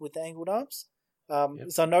and out with the angled arms.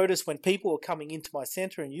 As I noticed when people were coming into my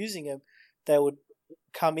center and using them, they would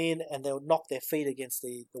come in and they would knock their feet against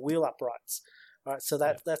the wheel uprights. All right, so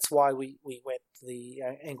that's why we went the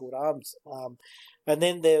angled arms. And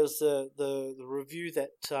then there was the review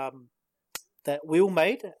that Will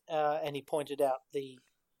made, and he pointed out the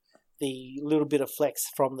little bit of flex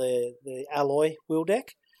from the alloy wheel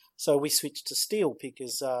deck. So we switched to steel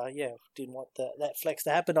because, didn't want that flex to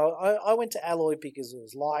happen. I went to alloy because it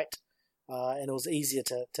was light and it was easier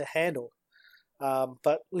to handle.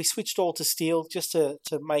 But we switched all to steel just to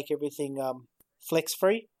make everything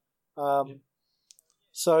flex-free.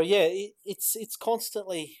 So, it's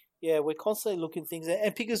constantly, we're constantly looking things.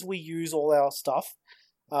 And because we use all our stuff,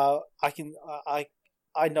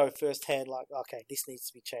 I know firsthand, like, okay, this needs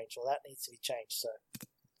to be changed or that needs to be changed. So,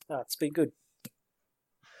 it's been good.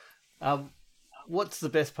 What's the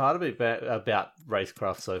best part of it about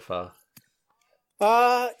Racecraft so far?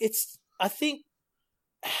 I think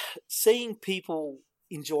seeing people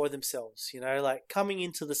enjoy themselves, like coming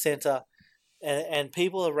into the center and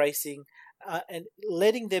people are racing and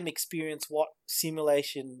letting them experience what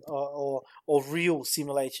simulation or real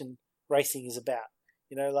simulation racing is about,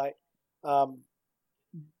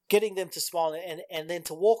 getting them to smile and then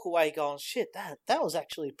to walk away going, shit, that was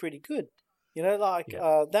actually pretty good.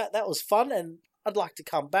 That was fun and I'd like to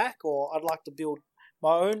come back or I'd like to build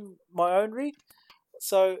my own rig.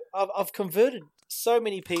 So I've converted so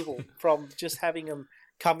many people from just having them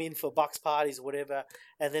come in for bucks parties or whatever,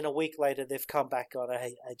 and then a week later they've come back on,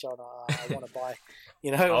 hey John, I want to buy,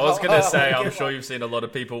 I was going to say, I'm sure you've seen a lot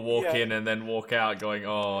of people walk in and then walk out going,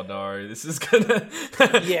 oh no, this is going to,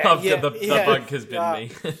 the bug has been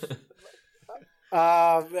me.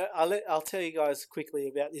 I'll tell you guys quickly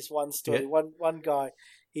about this one story. Yeah. One guy,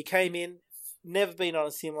 he came in, never been on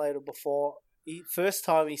a simulator before. First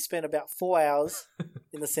time he spent about 4 hours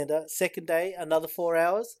in the center. Second day, another 4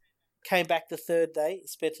 hours. Came back the third day,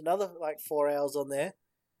 spent another 4 hours on there.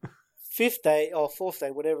 Fifth day or fourth day,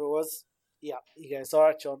 whatever it was. Yeah, he goes, all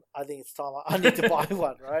right, John, I think it's time. I need to buy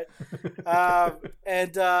one, right?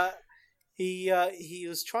 He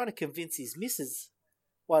was trying to convince his missus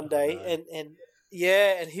one day, and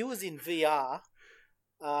he was in VR,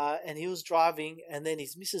 and he was driving, and then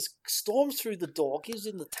his missus storms through the door, gives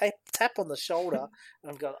him the tap on the shoulder,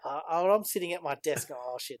 and I'm going, I'm sitting at my desk, going,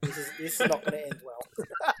 oh shit, this is not going to end well.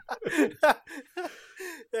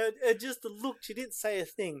 and just the look, she didn't say a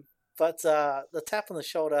thing, but the tap on the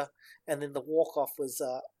shoulder and then the walk off was,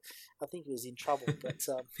 I think he was in trouble, but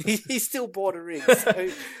he still bought a rig, so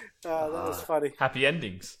that was funny. Happy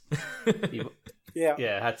endings. Yeah,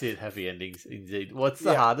 that's it. Happy endings, indeed. What's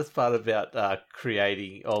the hardest part about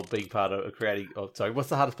creating or being part of creating? What's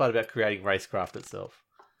the hardest part about creating Racecraft itself?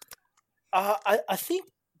 I think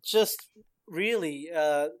just really,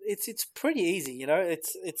 it's pretty easy.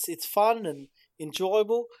 It's fun and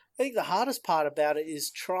enjoyable. I think the hardest part about it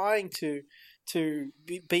is trying to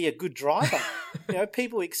be a good driver.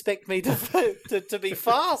 People expect me to be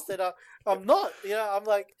fast, and I'm not. I'm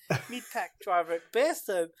like mid-pack driver at best,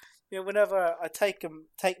 and whenever I take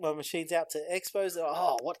my machines out to expos, they're like,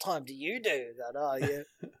 "Oh, what time do you do?" Like, "Oh,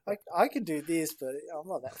 yeah, I can do this, but I'm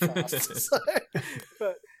not that fast." So,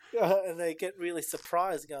 but and they get really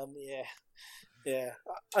surprised, going, "Yeah."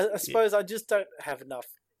 I suppose I just don't have enough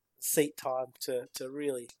seat time to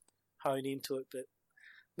really hone into it, but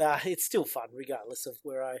nah, it's still fun regardless of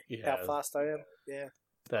how fast I am. Yeah,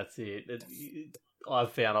 that's it.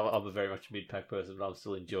 I've found I'm a very much a mid-pack person, but I'm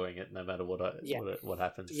still enjoying it no matter what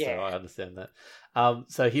happens. Yeah. So I understand that.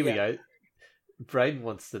 So here we go. Braden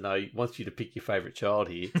wants you to pick your favourite child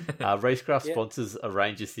here. Racecraft sponsors a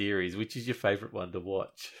range of series. Which is your favourite one to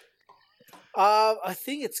watch? I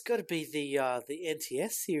think it's got to be the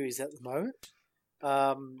NTS series at the moment.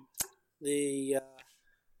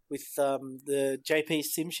 With the JP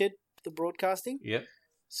Simshed, the broadcasting. Yep.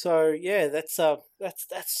 So yeah, that's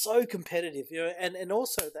so competitive, and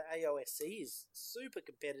also the AOSC is super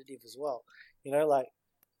competitive as well. Like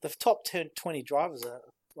the top 20 drivers are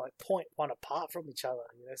like 0.1 apart from each other.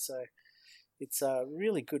 So it's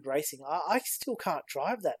really good racing. I still can't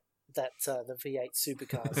drive the V8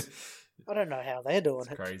 supercars. I don't know how they're doing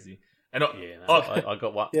it. Crazy. And I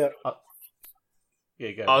got one. Yeah.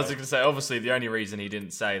 Go. I was going to say, obviously, the only reason he didn't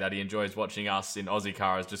say that he enjoys watching us in Aussie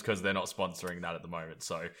Car is just because they're not sponsoring that at the moment.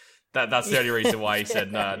 So that's the only reason why he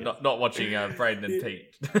said not watching Braden and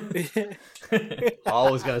Pete. I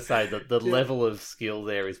was going to say that the level of skill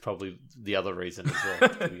there is probably the other reason as well,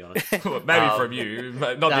 to be honest. Well, maybe from you,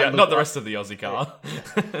 but not the rest of the Aussie Car.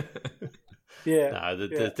 Yeah. No,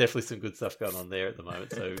 there's definitely some good stuff going on there at the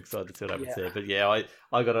moment, so excited to see what happens there. But yeah,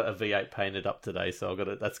 I got a V8 painted up today, so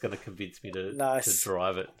that's going to convince me to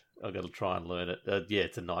drive it. I've got to try and learn it.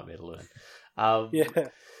 It's a nightmare to learn.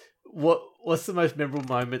 What's the most memorable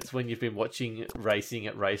moments when you've been watching racing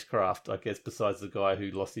at Racecraft, I guess, besides the guy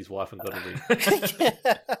who lost his wife and got a ring?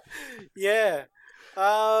 Yeah.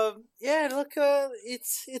 Look,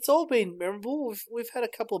 it's all been memorable. We've had a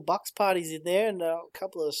couple of bucks parties in there and a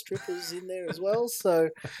couple of strippers in there as well. So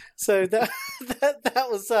that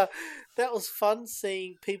was fun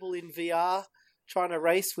seeing people in VR trying to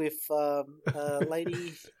race with a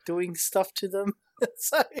lady doing stuff to them.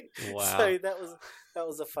 So that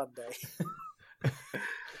was a fun day.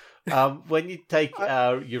 When you take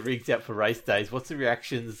your rigs out for race days, what's the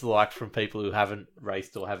reactions like from people who haven't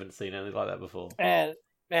raced or haven't seen anything like that before? And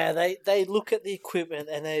they look at the equipment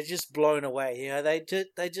and they're just blown away.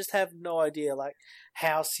 They just have no idea like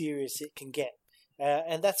how serious it can get,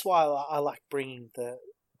 and that's why I like bringing the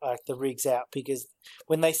rigs out, because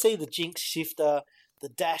when they see the Jinx shifter, the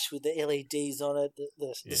dash with the LEDs on it,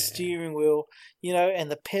 the steering wheel,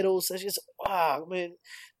 and the pedals, they're just man.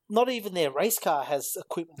 Not even their race car has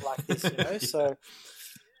equipment like this, So,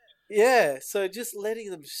 so just letting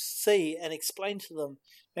them see and explain to them,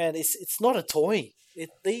 man, it's not a toy.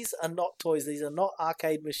 These are not toys. These are not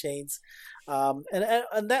arcade machines,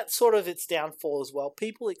 and that's sort of its downfall as well.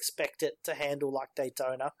 People expect it to handle like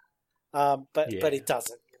Daytona, but it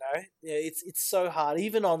doesn't. It's so hard.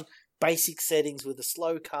 Even on basic settings with a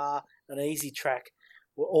slow car, an easy track,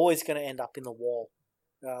 we're always going to end up in the wall.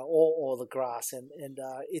 Or the grass, and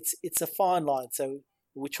it's a fine line. So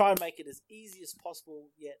we try and make it as easy as possible,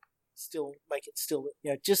 yet still make it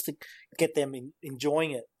just to get them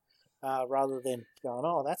enjoying it, rather than going,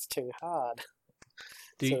 oh, that's too hard.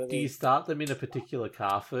 Do you start them in a particular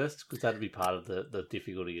car first? Because that'd be part of the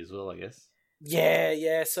difficulty as well, I guess.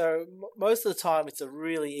 Yeah. So most of the time, it's a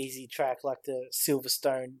really easy track, like the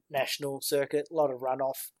Silverstone National Circuit. A lot of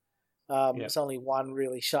runoff. There's only one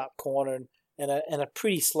really sharp corner. And a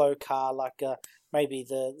pretty slow car, like maybe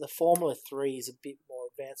the Formula 3 is a bit more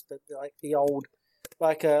advanced, but like the old,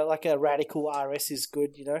 like a Radical RS is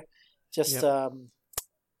good, just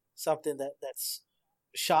something that's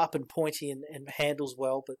sharp and pointy and handles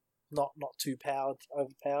well, but not too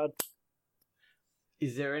overpowered.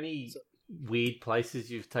 Is there any weird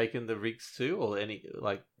places you've taken the rigs to, or any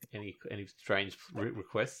strange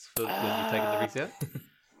requests for when you've taken the rigs out?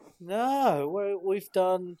 No, we've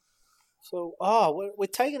done. So, we're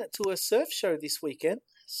taking it to a surf show this weekend.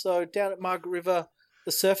 So down at Margaret River,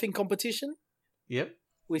 the surfing competition. Yep.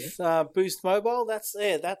 With Boost Mobile, that's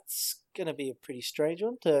going to be a pretty strange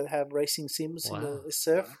one to have racing sims in the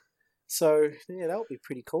surf. So that'll be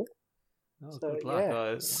pretty cool. Oh, good luck!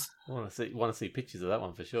 I want to see pictures of that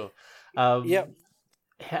one for sure. Yep.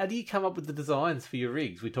 How do you come up with the designs for your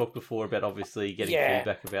rigs? We talked before about obviously getting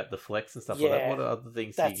feedback about the flex and stuff like that. What other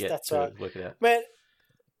things do you get to work it out? Man,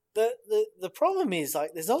 the problem is,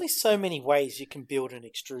 like, there's only so many ways you can build an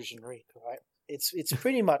extrusion rig, right? It's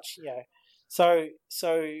pretty much, So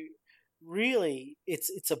really,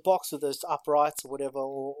 it's a box with those uprights or whatever,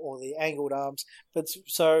 or the angled arms. But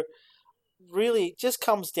so really, it just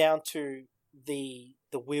comes down to the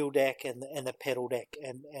wheel deck and the pedal deck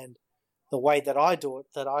and the way that I do it,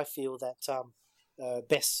 that I feel that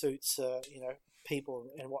best suits people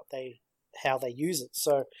and how they use it.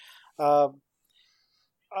 So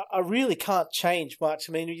I really can't change much.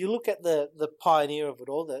 I mean, you look at the pioneer of it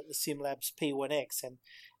all, the SimLabs P1X, and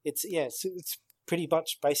it's pretty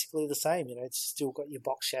much basically the same. It's still got your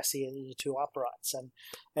box chassis and your two uprights,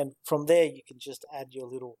 and from there you can just add your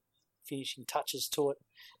little finishing touches to it.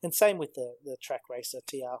 And same with the Track Racer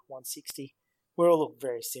TR160. We all look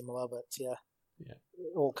very similar, but yeah,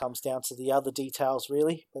 it all comes down to the other details,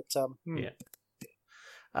 really. But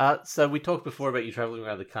So we talked before about you traveling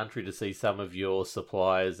around the country to see some of your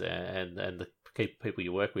suppliers and the people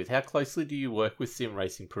you work with. How closely do you work with sim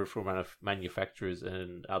racing peripheral manufacturers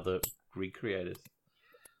and other rig creators?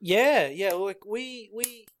 Yeah. Look,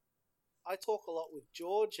 I talk a lot with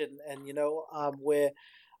George, and where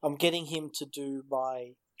I'm getting him to do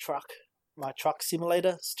my truck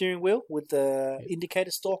simulator steering wheel with the indicator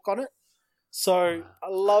stalk on it. So I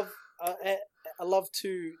love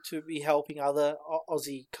to be helping other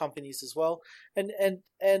Aussie companies as well, and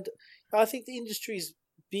I think the industry is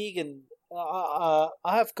big, and I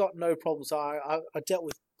have got no problems. I dealt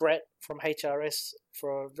with Brett from HRS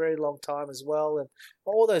for a very long time as well, and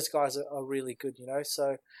all those guys are really good,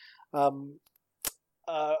 So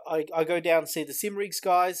I go down and see the SimRigs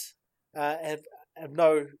guys, and have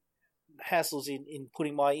no hassles in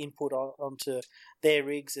putting my input onto their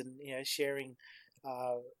rigs, and sharing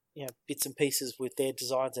bits and pieces with their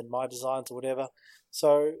designs and my designs or whatever.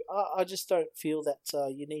 So I just don't feel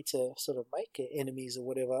that you need to sort of make enemies or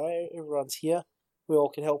whatever. Everyone's here. We all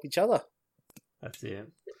can help each other. That's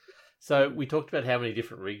it. So we talked about how many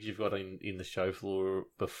different rigs you've got in the show floor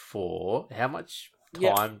before. How much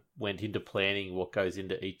time went into planning what goes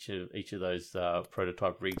into each of those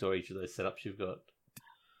prototype rigs or each of those setups you've got?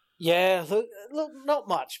 Yeah, look, not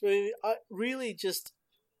much. I really just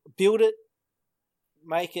build it,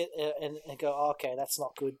 make it, and go, okay, that's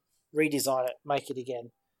not good. Redesign it, make it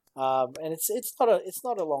again. And it's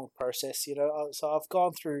not a long process, So I've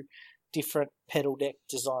gone through different pedal deck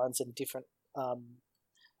designs and different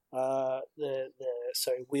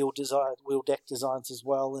wheel deck designs as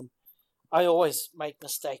well. And I always make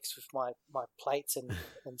mistakes with my plates and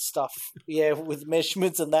stuff. Yeah, with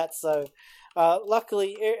measurements and that. So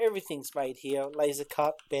luckily everything's made here, laser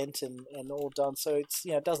cut, bent, and all done. So it's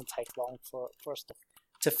it doesn't take long for us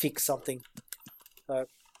to fix something. So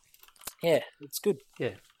yeah, it's good.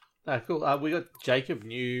 Yeah. Cool. We got Jacob,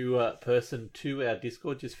 new person to our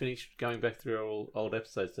Discord, just finished going back through our old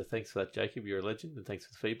episodes. So thanks for that, Jacob. You're a legend, and thanks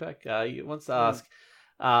for the feedback. He wants to ask,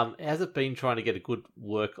 has it been trying to get a good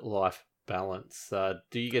work-life balance?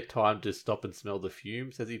 Do you get time to stop and smell the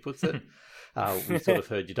fumes, as he puts it? We sort of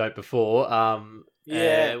heard you don't before. We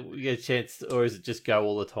get a chance, or is it just go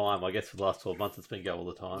all the time? I guess for the last 12 months it's been go all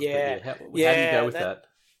the time. Yeah. But how do you go with that?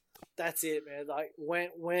 That's it, man. Like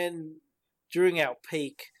when during our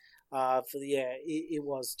peak, it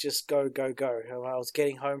was just go. I was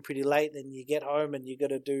getting home pretty late, then you get home and you got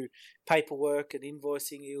to do paperwork and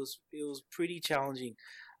invoicing. It was pretty challenging,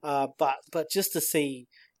 but just to see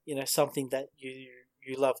something that you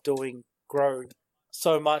love doing grow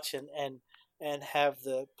so much and have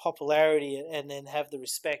the popularity and then have the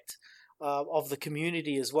respect of the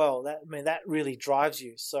community as well. That really drives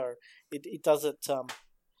you. So it doesn't.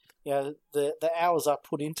 The hours I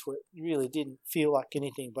put into it really didn't feel like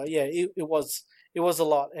anything, but yeah, it was a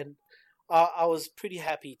lot, and I was pretty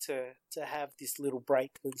happy to have this little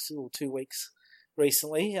break, this little 2 weeks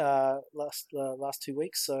recently, last 2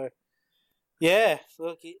 weeks. So yeah,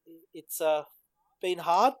 look, it's been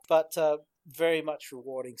hard, but very much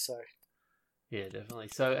rewarding. So yeah, definitely.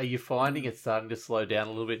 So are you finding it's starting to slow down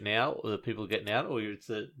a little bit now, or that people are getting out, or is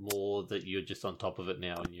it more that you're just on top of it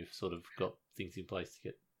now and you've sort of got things in place to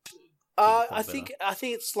get? I think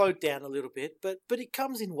it's slowed down a little bit, but it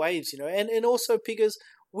comes in waves, and also because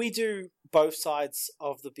we do both sides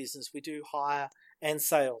of the business. We do hire and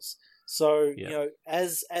sales. So,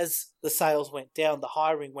 as the sales went down, the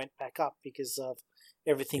hiring went back up because of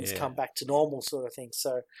everything's come back to normal sort of thing.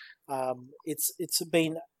 So, it's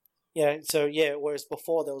been, whereas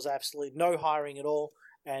before there was absolutely no hiring at all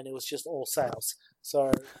and it was just all sales.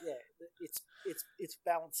 So, yeah, it's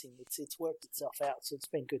balancing. It's worked itself out. So it's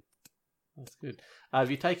been good. That's good. Have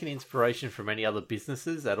you taken inspiration from any other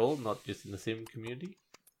businesses at all, not just in the sim community?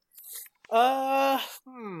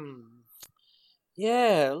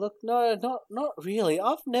 Yeah, look, no, not really.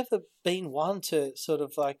 I've never been one to sort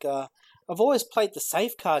of like, I've always played the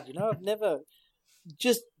safe card. I've never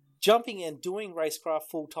just jumping and doing racecraft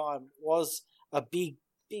full time was a big,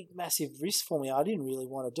 massive risk for me. I didn't really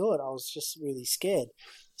want to do it. I was just really scared.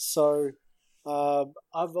 So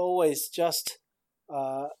I've always just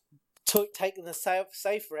taken the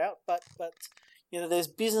safe route. But there's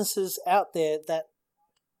businesses out there that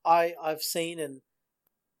I've seen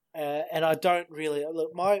and I don't really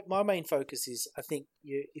look. My main focus is, I think,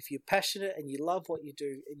 if you're passionate and you love what you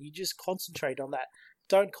do and you just concentrate on that,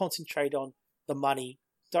 don't concentrate on the money.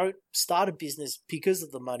 Don't start a business because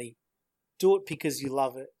of the money. Do it because you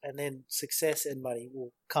love it, and then success and money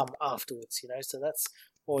will come afterwards. So that's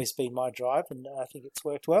always been my drive, and I think it's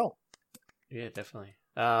worked well. Yeah, definitely.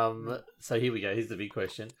 So here we go. Here's the big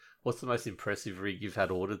question: what's the most impressive rig you've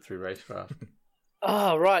had ordered through Racecraft?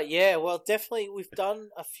 Oh, right, yeah. Well, definitely we've done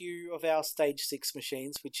a few of our Stage 6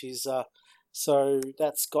 machines, which is, so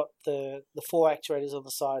that's got the 4 actuators on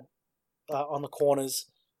the side, on the corners,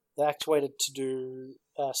 the actuator to do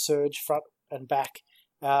surge front and back,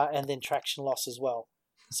 and then traction loss as well.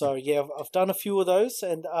 So, yeah, I've done a few of those,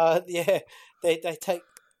 and, they take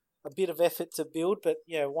a bit of effort to build, but,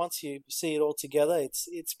 once you see it all together,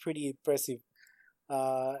 it's pretty impressive.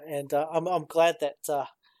 And I'm glad that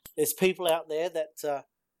there's people out there that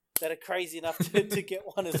are crazy enough to get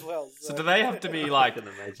one as well. So do they have to be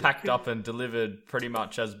packed up and delivered pretty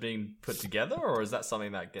much as being put together, or is that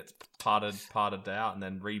something that gets parted out and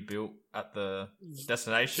then rebuilt at the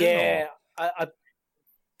destination? Yeah, I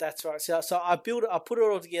that's right. So I put it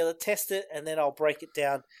all together, test it, and then I'll break it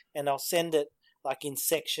down and I'll send it in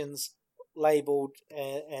sections, labeled,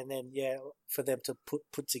 and then for them to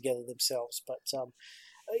put together themselves. But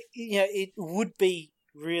it would be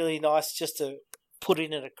really nice just to put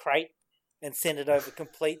it in a crate and send it over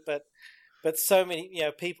complete, but so many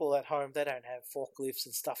people at home, they don't have forklifts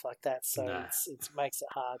and stuff like that, so it makes it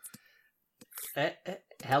hard.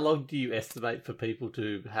 How long do you estimate for people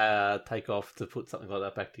to take off to put something like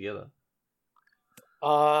that back together?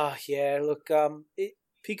 Look,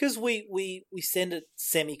 because we send it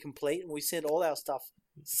semi-complete and we send all our stuff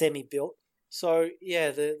semi-built. So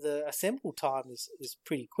the assemble time is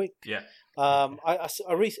pretty quick. Yeah. I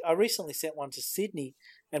recently sent one to Sydney,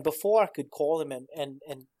 and before I could call him and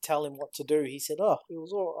tell him what to do, he said,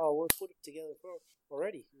 we'll put it together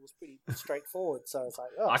already. It was pretty straightforward. So it's like,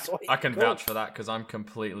 I can vouch for that because I'm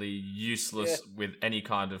completely useless with any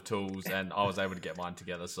kind of tools, and I was able to get mine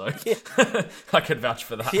together. So I can vouch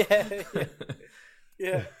for that.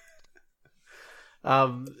 Yeah.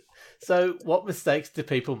 So what mistakes do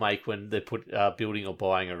people make when they're building or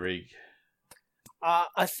buying a rig?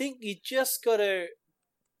 I think you just got to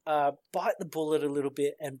bite the bullet a little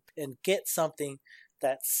bit and get something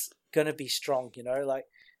that's going to be strong.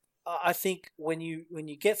 I think when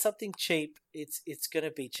you get something cheap, it's going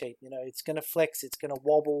to be cheap. It's going to flex, it's going to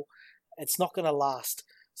wobble, it's not going to last.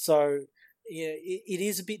 So it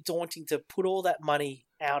is a bit daunting to put all that money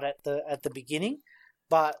out at the beginning.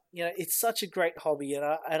 But it's such a great hobby, and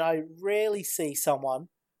I rarely see someone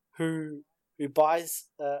who buys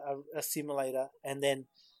a simulator and then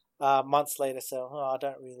months later say, I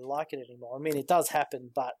don't really like it anymore. I mean, it does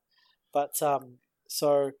happen, but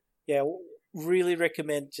really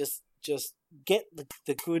recommend just get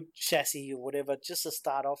the good chassis or whatever just to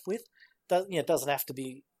start off with. It doesn't have to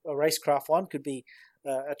be a Racecraft one, could be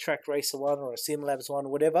a Track Racer one or a SimLabs one,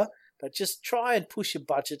 whatever. But just try and push your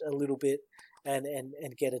budget a little bit. And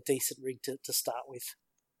get a decent rig to start with.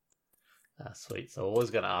 Sweet. So I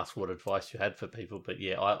was going to ask what advice you had for people, but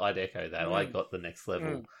I'd echo that. I got the next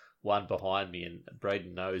level one behind me, and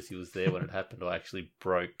Braden knows he was there when it happened. I actually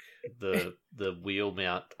broke the wheel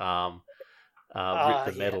mount, ripped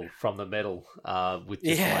the metal from the metal with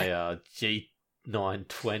just my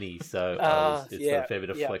G920. So it's got a fair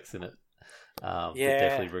bit of flex in it. But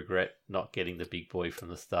definitely regret not getting the big boy from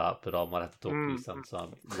the start, but I might have to talk to you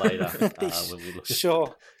sometime later when we look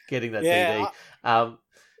at getting that DD.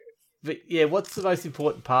 But what's the most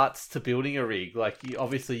important parts to building a rig?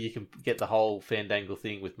 Obviously you can get the whole fandangle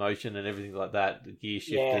thing with motion and everything like that, the gear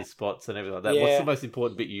shifters, spots and everything like that. What's the most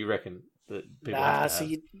important bit you reckon that people have to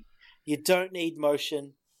have? You don't need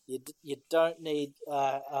motion. You don't need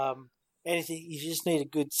anything. You just need a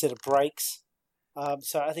good set of brakes.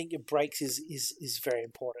 So I think your brakes is very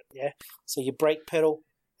important, So your brake pedal,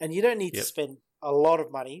 and you don't need to spend a lot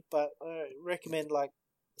of money, but I recommend a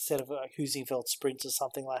set of Husingfeld Sprints or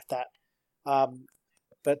something like that.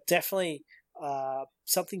 But definitely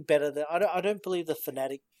something better than I don't believe the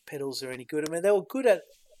Fanatic pedals are any good. I mean, they were good at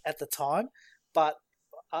the time, but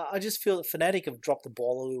I just feel that Fanatic have dropped the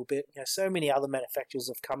ball a little bit. So many other manufacturers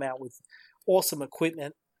have come out with awesome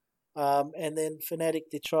equipment. And then Fnatic,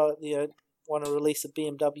 they try, want to release a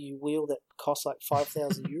BMW wheel that costs like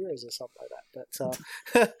 5,000 euros or something like that.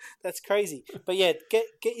 But that's crazy. But yeah, get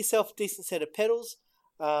yourself a decent set of pedals.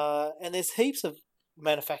 And there's heaps of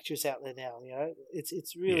manufacturers out there now.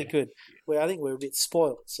 It's really good. I think we're a bit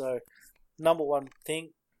spoiled. So number one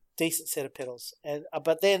thing, decent set of pedals, and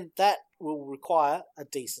but then that will require a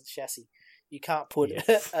decent chassis. You can't put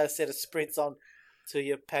a set of Sprints on to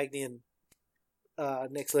your Pagnian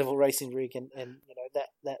next level racing rig, and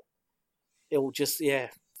that it will just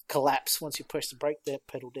collapse once you press the brake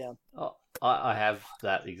pedal down. Oh, I have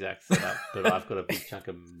that exact setup, but I've got a big chunk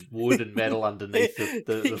of wood and metal underneath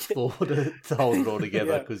the floor to hold it all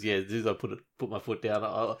together. Because as soon as I put my foot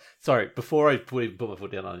down, before I put my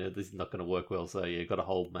foot down, I know this is not going to work well. So got a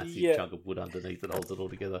whole massive chunk of wood underneath that holds it all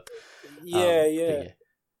together. Yeah.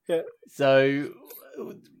 So,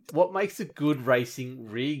 what makes a good racing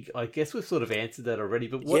rig? I guess we've sort of answered that already.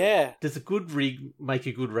 But what does a good rig make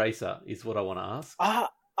a good racer? Is what I want to ask. I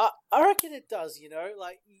reckon it does.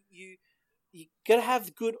 Like you gotta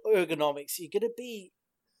have good ergonomics. You gotta be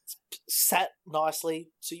sat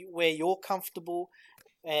nicely to where you're comfortable,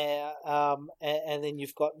 and then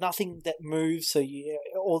you've got nothing that moves. So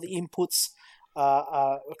all the inputs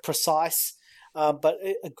are precise. But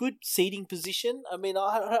a good seating position. I mean,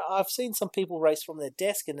 I've seen some people race from their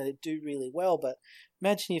desk and they do really well. But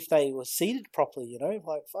imagine if they were seated properly.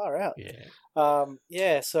 Like far out.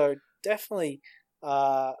 So definitely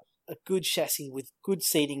a good chassis with good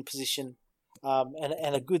seating position,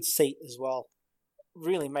 and a good seat as well,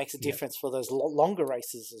 really makes a difference for those longer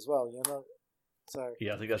races as well. So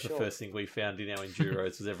I think that's the first thing we found in our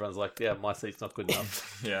enduros was everyone's like, my seat's not good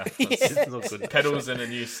enough. It's not good. Pedals and a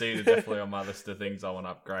new seat are definitely on my list of things I want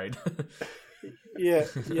to upgrade. Yeah.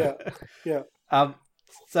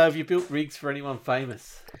 So have you built rigs for anyone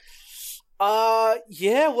famous? Well,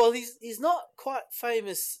 he's not quite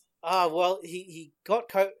famous. He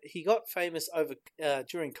got famous over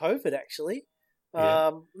during COVID actually.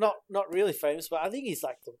 Not really famous, but I think he's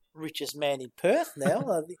like the richest man in Perth now.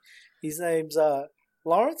 I think his name's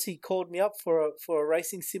Lawrence. He called me up for a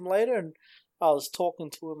racing simulator, and I was talking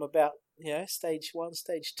to him about stage 1,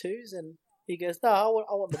 stage 2s, and he goes, "No, I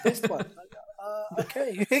want the best one." I go,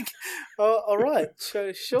 okay, all right,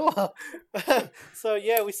 sure. So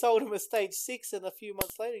we sold him a stage 6, and a few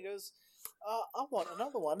months later he goes, "I want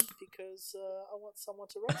another one because I want someone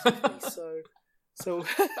to race with me."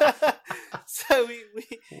 So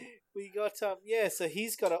we got so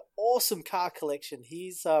he's got an awesome car collection.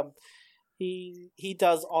 He's he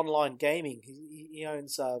does online gaming. He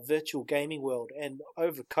owns Virtual Gaming World, and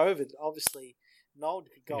over COVID, obviously, no one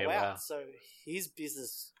could go out. So his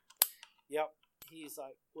business, he's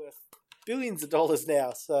like worth billions of dollars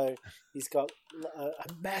now. So he's got a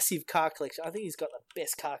massive car collection. I think he's got the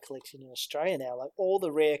best car collection in Australia now. Like all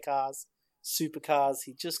the rare cars, supercars.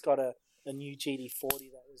 He just got a new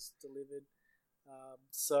GT40 that was delivered.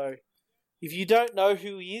 So if you don't know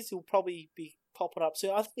who he is, he'll probably be popping up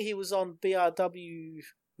soon. I think he was on BRW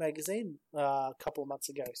magazine a couple of months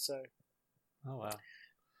ago. So, oh wow,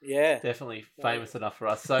 yeah, definitely famous enough for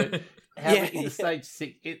us. So, how many, in the stage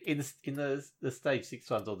 6, in the stage 6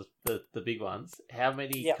 ones or the big ones, how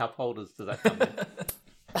many cup holders does that come with?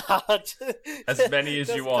 As many as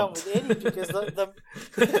you want. Come with any, because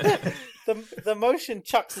the motion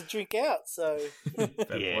chucks the drink out. So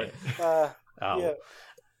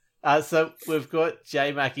so we've got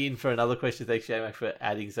J-Mac in for another question. Thanks, J-Mac, for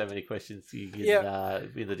adding so many questions in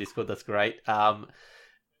the Discord. That's great.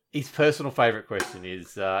 His personal favourite question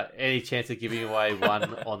is, any chance of giving away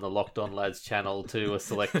one on the Locked On Lads channel to a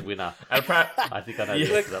select winner? I think I know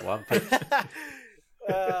the answer to that one.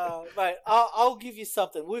 Mate, I'll give you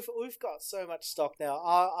something. We've got so much stock now.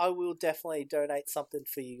 I will definitely donate something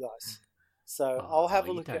for you guys. So I'll have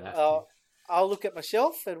a look at. I'll look at my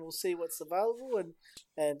shelf and we'll see what's available,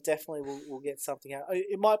 and definitely we'll get something out.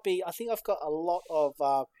 It might be. I think I've got a lot of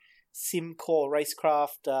SimCore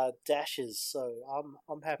Racecraft dashes, so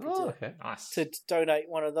I'm happy to donate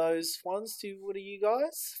one of those ones to one of you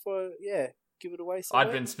guys for give it away.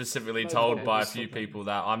 I'd been specifically told by a few people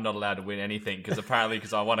that I'm not allowed to win anything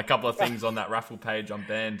because I won a couple of things on that raffle page. I'm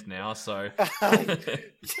banned now, so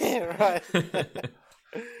yeah, right.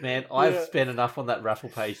 Man, I've spent enough on that raffle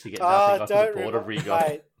page to get nothing. I could have bought a rig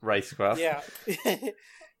off Racecraft. Yeah,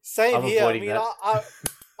 same here. I mean,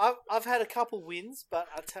 I've had a couple wins, but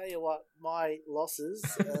I tell you what, my losses,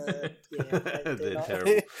 they're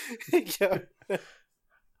terrible.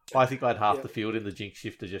 I think I had half the field in the Jinx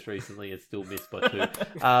Shifter just recently and still missed by 2.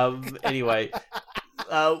 Anyway,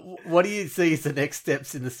 What do you see as the next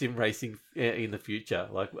steps in the sim racing in the future?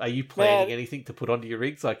 Like, are you planning anything to put onto your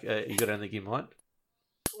rigs? Like, you got anything in mind?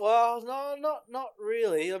 Well, no, not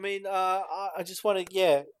really. I mean, I just want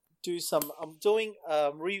to do some. I'm doing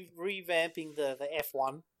revamping the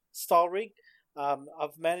F1 style rig.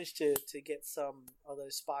 I've managed to get some of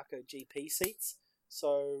those Sparko GP seats,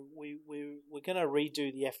 so we're going to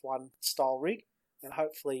redo the F1 style rig and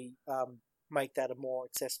hopefully make that a more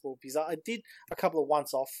accessible. Because I did a couple of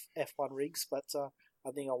once-off F1 rigs, but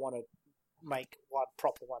I think I want to make one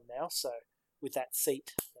proper one now. So with that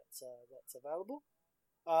seat that's available.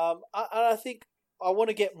 I think I want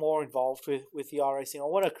to get more involved with the iRacing. I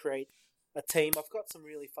want to create a team. I've got some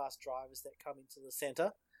really fast drivers that come into the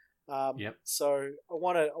centre. So I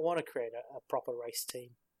want to create a proper race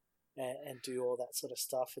team and do all that sort of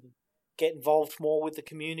stuff and get involved more with the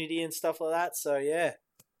community and stuff like that. So yeah,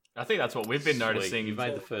 I think that's what we've been noticing. You've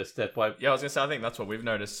made the first step. I was gonna say I think that's what we've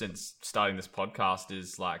noticed since starting this podcast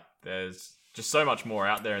is like there's just so much more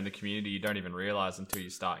out there in the community you don't even realize until you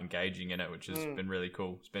start engaging in it, which has been really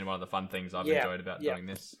cool. It's been one of the fun things I've enjoyed about doing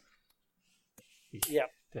this. Yeah,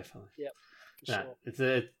 definitely. Yeah, sure.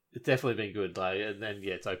 It's definitely been good. Like, and then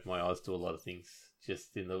it's opened my eyes to a lot of things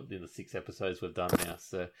just in the 6 episodes we've done now.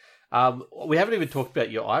 So, we haven't even talked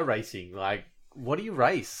about your iRacing. Like, what do you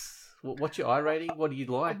race? What's your iRating? What do you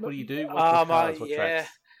like? What do you do? What cars? What tracks?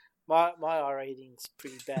 My iRating's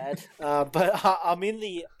pretty bad, but I'm in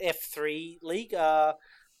the F3 league. The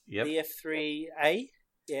F3A,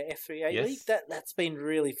 F3A league. That's been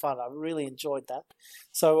really fun. I've really enjoyed that.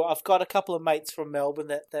 So I've got a couple of mates from Melbourne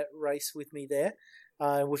that race with me there.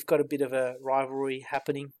 We've got a bit of a rivalry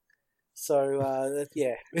happening. So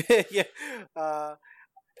yeah.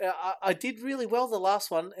 I did really well the last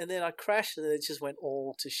one, and then I crashed, and it just went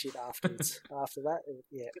all to shit afterwards. After that,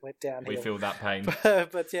 it went downhill. We feel that pain.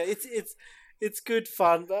 But yeah, it's good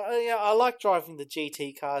fun. But I like driving the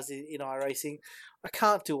GT cars in iRacing. I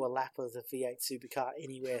can't do a lap of the V8 supercar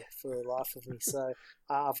anywhere for the life of me, so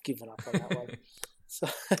I've given up on that one. So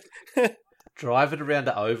drive it around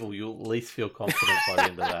the oval. You'll at least feel confident by the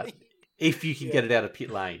end of that. If you can get it out of pit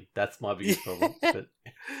lane, that's my biggest problem. But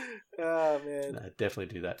oh man, no,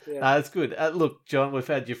 definitely do that. Yeah. It's good. Look, John, we've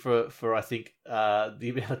had you for I think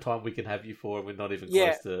the amount of time we can have you for, and we're not even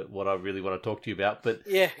close to what I really want to talk to you about. But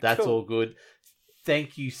that's all good.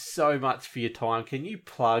 Thank you so much for your time. Can you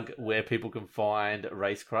plug where people can find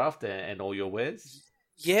Racecraft and all your wares?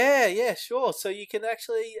 Yeah, sure. So you can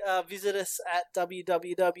actually visit us at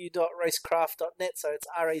www.racecraft.net. So it's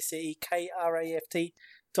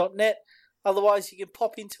RACEKRAFT.net. Otherwise, you can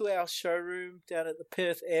pop into our showroom down at the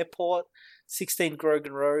Perth Airport, 16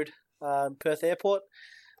 Grogan Road, Perth Airport.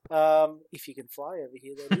 If you can fly over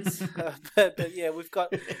here, that is. But yeah, we've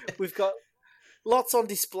got lots on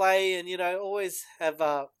display, and always have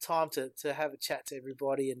time to have a chat to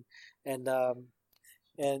everybody and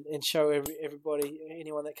show everybody,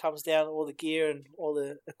 anyone that comes down, all the gear and all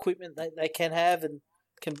the equipment they can have and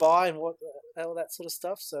can buy and all that sort of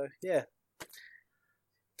stuff. So yeah,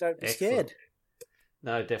 don't be scared.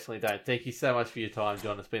 No, definitely don't. Thank you so much for your time,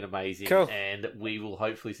 John. It's been amazing. Cool. And we will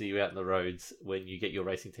hopefully see you out in the roads when you get your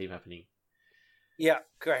racing team happening. Yeah,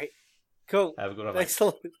 great. Cool. Have a good one. Thanks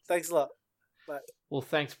a lot. Bye. Well,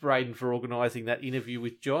 thanks, Braden, for organising that interview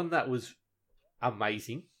with John. That was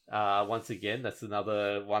amazing. Once again, that's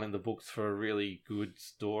another one in the books for a really good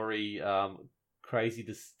story. Crazy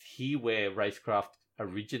to hear where Racecraft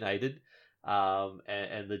originated,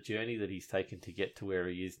 and the journey that he's taken to get to where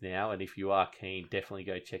he is now. And if you are keen, definitely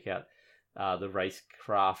go check out the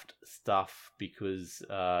Racecraft stuff, because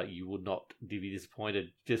you will not be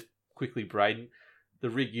disappointed. Just quickly, Braden, the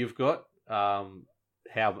rig you've got, how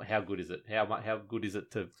good is it? How good is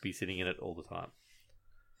it to be sitting in it all the time?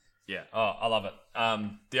 Yeah, I love it.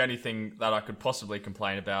 The only thing that I could possibly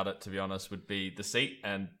complain about it, to be honest, would be the seat,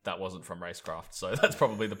 and that wasn't from Racecraft, so that's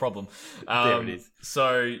probably the problem. There it is.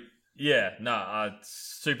 So yeah,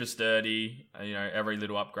 it's super sturdy. Every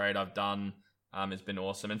little upgrade I've done has been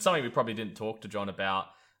awesome, and something we probably didn't talk to John about,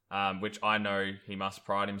 which I know he must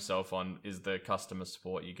pride himself on, is the customer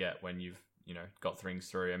support you get when you've got things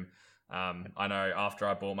through him. I know after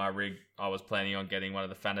I bought my rig, I was planning on getting one of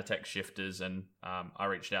the Fanatec shifters, and I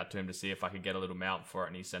reached out to him to see if I could get a little mount for it,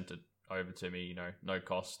 and he sent it over to me, no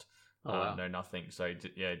cost, no nothing. So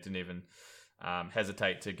didn't even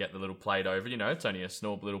hesitate to get the little plate over. It's only a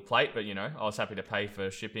small little plate, but I was happy to pay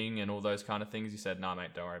for shipping and all those kind of things. He said, "Nah,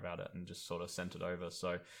 mate, don't worry about it," and just sort of sent it over.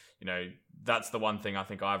 So that's the one thing I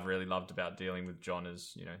think I've really loved about dealing with John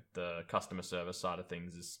is the customer service side of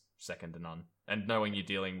things is second to none. And knowing you're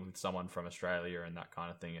dealing with someone from Australia and that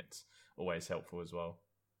kind of thing, it's always helpful as well.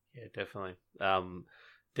 Yeah, definitely.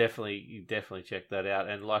 You definitely check that out.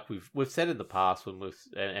 And like we've said in the past when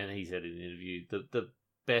and he said in an interview, the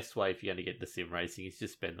best way if you're going to get into sim racing is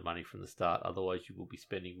just spend the money from the start. Otherwise, you will be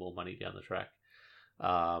spending more money down the track.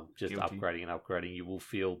 Just Guilty. upgrading and upgrading. You will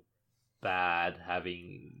feel bad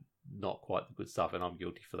having not quite the good stuff, and I'm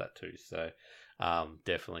guilty for that too. So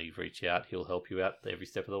definitely reach out. He'll help you out every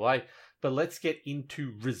step of the way. But let's get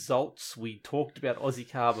into results. We talked about Aussie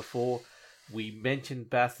Car before. We mentioned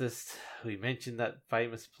Bathurst. We mentioned that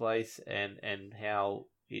famous place and how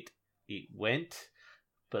it went.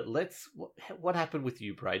 But what happened with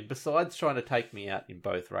you, Braden? Besides trying to take me out in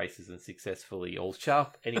both races and successfully,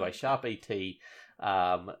 Sharp ET,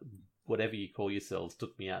 whatever you call yourselves,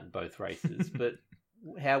 took me out in both races. But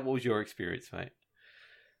how was your experience, mate?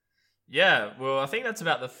 Yeah, well, I think that's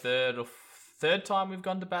about the third time we've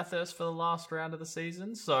gone to Bathurst for the last round of the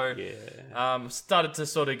season. So, started to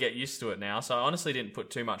sort of get used to it now. So I honestly didn't put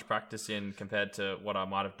too much practice in compared to what I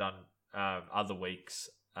might have done other weeks.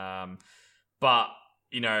 But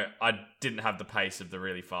I didn't have the pace of the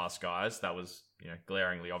really fast guys. That was,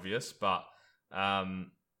 glaringly obvious. But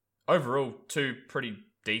overall, 2 pretty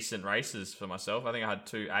decent races for myself. I think I had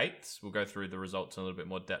 2 8s. We'll go through the results in a little bit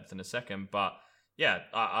more depth in a second. But yeah,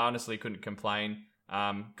 I honestly couldn't complain.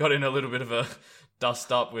 Got in a little bit of a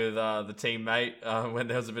dust up with the teammate when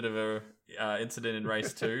there was a bit of a incident in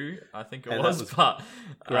race 2, I think it was. But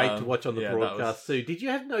great to watch on the broadcast too. Did you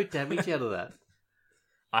have no damage out of that?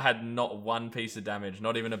 I had not one piece of damage,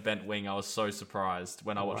 not even a bent wing. I was so surprised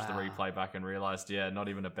when I watched the replay back and realised, not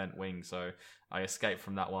even a bent wing. So I escaped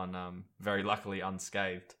from that one very luckily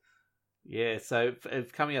unscathed. Yeah, so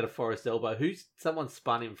coming out of Forest Elbow, someone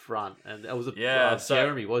spun in front, and it was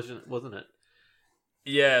Jeremy, wasn't it?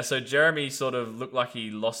 Yeah, so Jeremy sort of looked like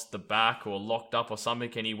he lost the back or locked up or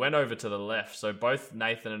something, and he went over to the left. So both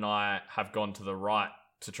Nathan and I have gone to the right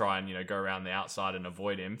to try and, go around the outside and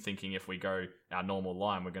avoid him, thinking if we go our normal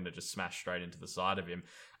line, we're going to just smash straight into the side of him.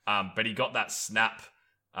 But he got that snap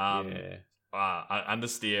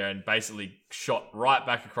understeer and basically shot right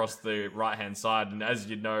back across the right-hand side. And as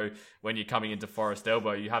you know, when you're coming into Forest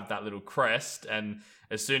Elbow, you have that little crest. And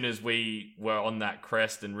as soon as we were on that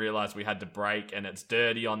crest and realised we had to brake, and it's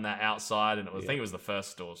dirty on that outside, and I think it was the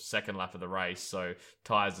first or second lap of the race, so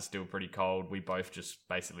tyres are still pretty cold. We both just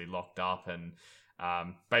basically locked up, and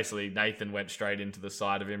basically Nathan went straight into the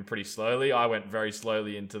side of him pretty slowly. I went very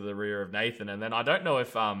slowly into the rear of Nathan, and then I don't know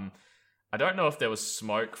if there was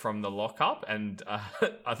smoke from the lockup, and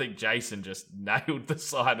I think Jason just nailed the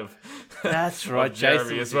side of that's right, of Jeremy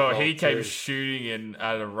Jason as well. He came too. shooting in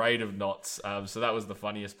at a rate of knots, so that was the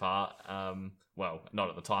funniest part. Well, not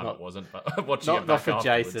at the time it wasn't, but watching it back not for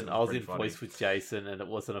afterwards, Jason. I was in voice with Jason, and it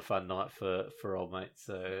wasn't a fun night for old mate.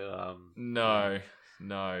 So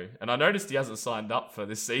No, and I noticed he hasn't signed up for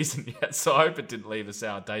this season yet, so I hope it didn't leave a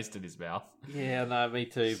sour taste in his mouth. Yeah, no, me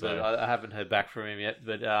too, but I haven't heard back from him yet.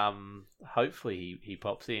 But hopefully he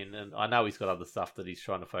pops in, and I know he's got other stuff that he's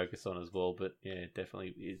trying to focus on as well. But yeah,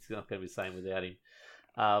 definitely it's not going to be the same without him.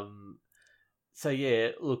 So yeah,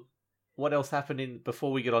 look, what else happened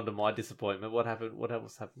before we get on to my disappointment? What happened? What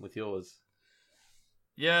else happened with yours?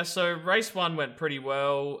 Yeah, so race 1 went pretty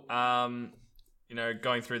well.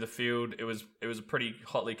 Going through the field, it was a pretty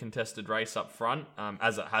hotly contested race up front,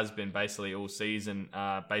 as it has been basically all season.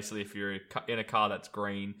 Basically, if you're in a car that's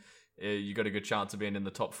green, you got a good chance of being in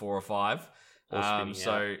the top 4 or 5. Or spinning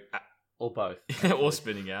out. Or both. Or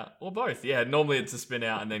spinning out. Or both. Yeah, normally it's a spin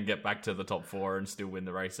out and then get back to the top 4 and still win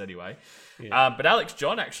the race anyway. Yeah. But Alex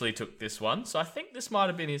John actually took this one, so I think this might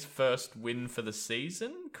have been his first win for the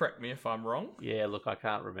season. Correct me if I'm wrong. Yeah, look, I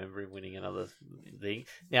can't remember him winning another thing.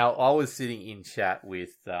 Now, I was sitting in chat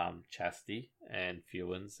with Chastity and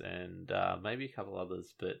Fewens and maybe a couple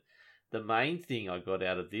others, but the main thing I got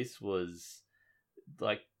out of this was,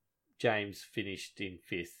 like, James finished in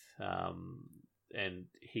 5th. And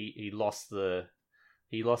he lost the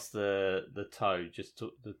toe just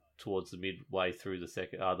towards the midway through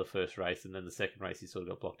the first race, and then the second race he sort of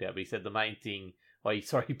got blocked out. But he said the main thing,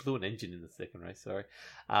 he blew an engine in the second race. Sorry,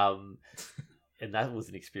 and that was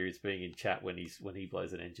an experience being in chat when he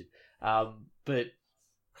blows an engine. But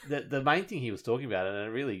the main thing he was talking about, and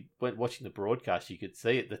it really when watching the broadcast, you could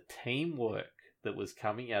see it, the teamwork that was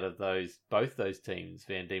coming out of both those teams,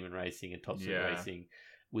 Van Diemen Racing and Top Speed Racing,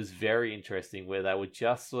 was very interesting, where they were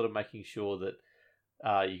just sort of making sure that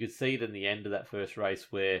you could see it in the end of that first race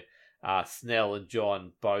where Snell and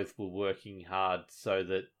John both were working hard so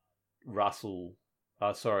that Russell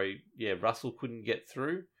couldn't get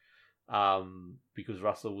through because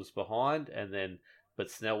Russell was behind, but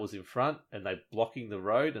Snell was in front, and they blocking the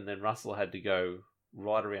road, and then Russell had to go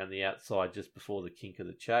right around the outside just before the kink of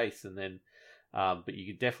the chase, and then but you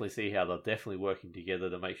can definitely see how they're definitely working together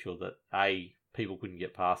to make sure that A, people couldn't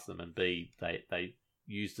get past them, and B, they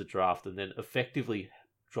used the draft and then effectively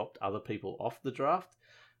dropped other people off the draft,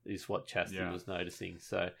 is what Chastity was noticing.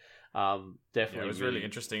 So definitely, it was really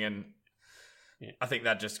interesting, and yeah. I think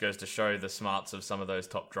that just goes to show the smarts of some of those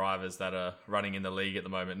top drivers that are running in the league at the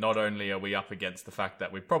moment. Not only are we up against the fact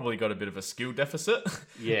that we've probably got a bit of a skill deficit,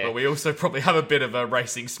 but we also probably have a bit of a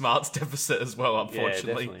racing smarts deficit as well,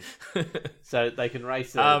 unfortunately. Yeah, so they can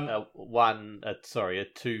race a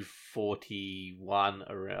 241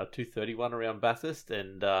 around, a 231 around Bathurst,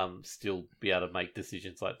 and still be able to make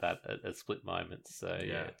decisions like that at split moments. So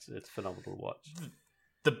it's phenomenal to watch.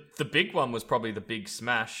 The big one was probably the big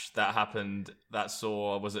smash that happened that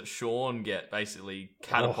saw, was it Sean get basically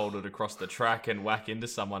catapulted across the track and whack into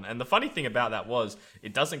someone. And the funny thing about that was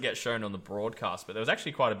it doesn't get shown on the broadcast, but there was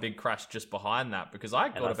actually quite a big crash just behind that, because I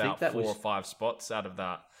got about 4 or 5 spots out of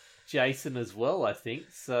that. Jason as well, I think.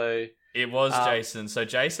 So it was Jason. So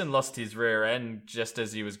Jason lost his rear end just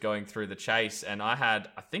as he was going through the chase, and I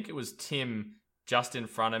think it was Tim just in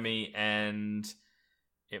front of me, and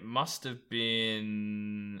it must have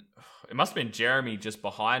been Jeremy just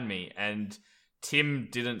behind me, and Tim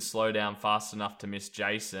didn't slow down fast enough to miss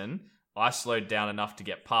Jason. I slowed down enough to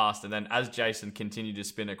get past, and then as Jason continued to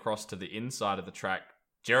spin across to the inside of the track,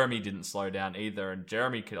 Jeremy didn't slow down either, and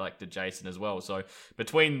Jeremy collected Jason as well. So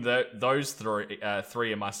between those three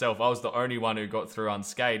and myself, I was the only one who got through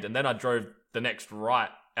unscathed, and then I drove the next right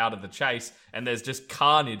out of the chase, and there's just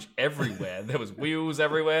carnage everywhere. There was wheels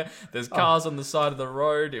everywhere. There's cars on the side of the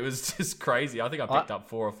road. It was just crazy. I think I picked up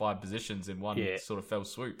 4 or 5 positions in one sort of fell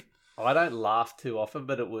swoop. I don't laugh too often,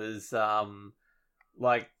 but it was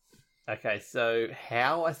okay, so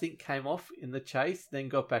Howe, I think, came off in the chase, then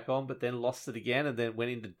got back on, but then lost it again, and then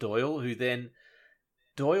went into Doyle, who then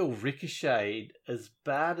Doyle ricocheted as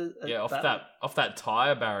bad as off that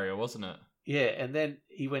tire barrier, wasn't it? Yeah, and then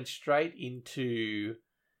he went straight into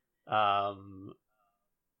who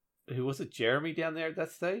was it? Jeremy down there at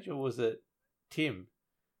that stage, or was it Tim?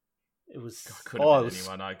 It was. Could have been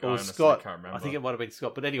anyone. I honestly Scott. Can't remember. I think it might have been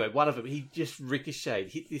Scott. But anyway, one of them. He just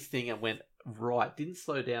ricocheted, hit this thing, and went right. Didn't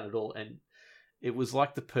slow down at all, and it was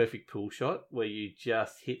like the perfect pull shot where you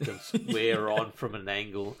just hit them square on from an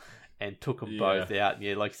angle and took them both out.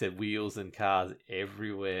 And like I said, wheels and cars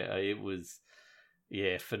everywhere. It was.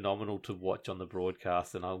 Yeah, phenomenal to watch on the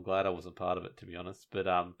broadcast, and I'm glad I wasn't part of it, to be honest. But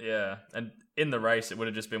yeah, and in the race, it would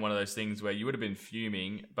have just been one of those things where you would have been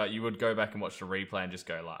fuming, but you would go back and watch the replay and just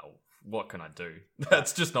go like, oh, "What can I do?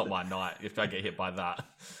 That's just not my night if I get hit by that."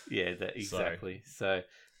 Yeah, exactly. So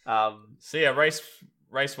yeah, race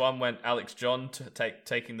 1 went Alex John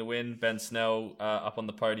taking the win, Ben Snell up on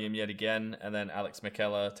the podium yet again, and then Alex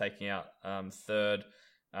McKellar taking out 3rd.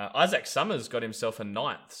 Isaac Summers got himself a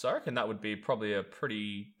 9th, so I reckon that would be probably a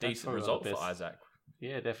pretty decent result for Isaac.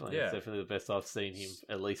 Yeah, definitely. Yeah. It's definitely the best I've seen him,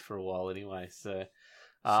 at least for a while anyway. So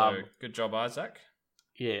good job, Isaac.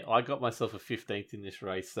 Yeah, I got myself a 15th in this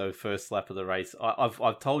race, so first lap of the race.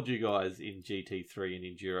 I've told you guys in GT3 and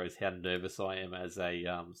Enduros how nervous I am as a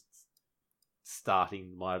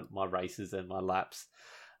starting my races and my laps.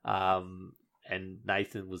 And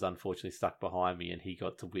Nathan was unfortunately stuck behind me, and he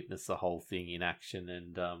got to witness the whole thing in action.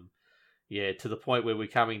 And to the point where we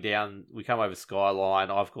come over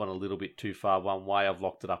Skyline. I've gone a little bit too far one way. I've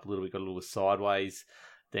locked it up a little bit, got a little sideways,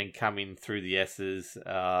 then come in through the S's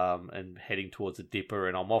and heading towards a dipper,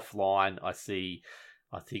 and I'm offline. I think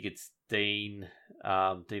it's Dean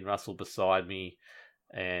Russell beside me,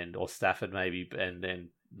 or Stafford maybe, and then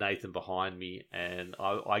Nathan behind me, and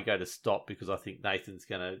I go to stop because I think Nathan's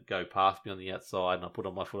going to go past me on the outside, and I put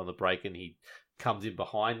on my foot on the brake, and he comes in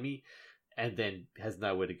behind me and then has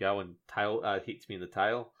nowhere to go and hits me in the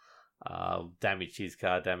tail. Damaged his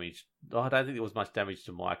car, I don't think there was much damage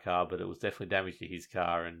to my car, but it was definitely damage to his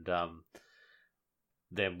car, and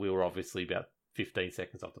then we were obviously about 15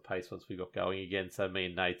 seconds off the pace once we got going again, so me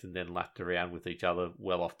and Nathan then lapped around with each other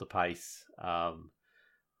well off the pace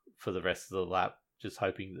for the rest of the lap, just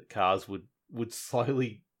hoping that cars would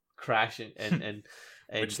slowly crash and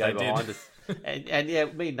go behind us. And yeah,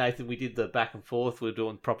 me and Nathan, we did the back and forth. We were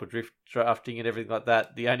doing proper drafting and everything like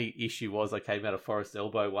that. The only issue was I came out of Forest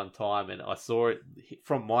Elbow one time, and I saw it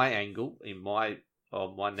from my angle in my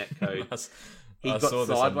netcode. He got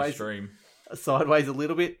sideways a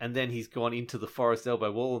little bit, and then he's gone into the Forest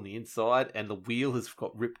Elbow wall on the inside, and the wheel has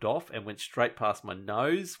got ripped off and went straight past my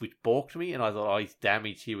nose, which balked me, and I thought, oh, he's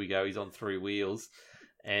damaged, here we go, he's on 3 wheels.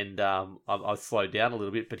 and I slowed down a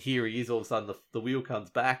little bit. But here he is, all of a sudden the wheel comes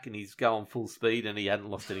back, and he's going full speed, and he hadn't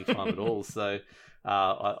lost any time at all. So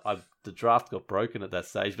the draft got broken at that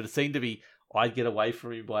stage, but it seemed to be I'd get away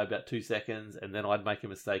from him by about 2 seconds, and then I'd make a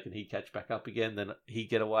mistake, and he'd catch back up again. Then he'd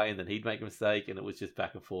get away, and then he'd make a mistake, and it was just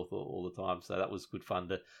back and forth all the time. So that was good fun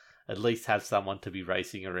to at least have someone to be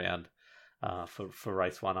racing around for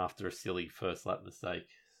race one after a silly first lap mistake.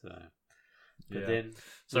 But then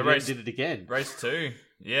race did it again. Race 2.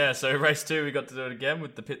 Yeah, so race 2 we got to do it again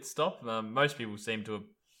with the pit stop. Most people seem to have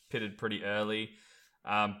pitted pretty early.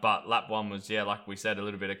 But lap 1 was, like we said, a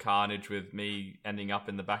little bit of carnage with me ending up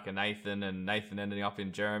in the back of Nathan and Nathan ending up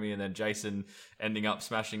in Jeremy and then Jason ending up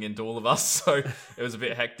smashing into all of us. So it was a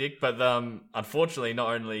bit hectic. But unfortunately, not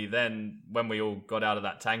only then, when we all got out of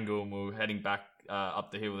that tangle and we were heading back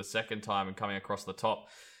up the hill the second time and coming across the top,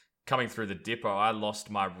 coming through the dipper, I lost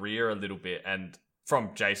my rear a little bit. And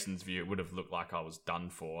from Jason's view, it would have looked like I was done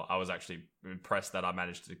for. I was actually impressed that I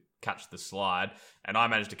managed to catch the slide. And I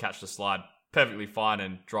managed to catch the slide perfectly fine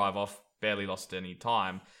and drive off, barely lost any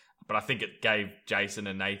time. But I think it gave Jason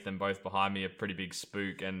and Nathan both behind me a pretty big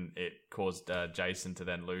spook, and it caused Jason to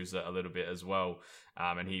then lose it a little bit as well.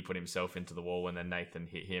 And he put himself into the wall, and then Nathan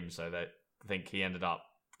hit him, so that I think he ended up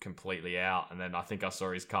completely out. And then I think I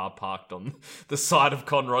saw his car parked on the side of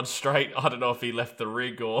Conrod Straight. I don't know if he left the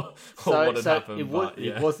rig or what had happened.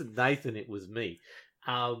 It wasn't Nathan, it was me.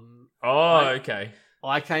 Okay.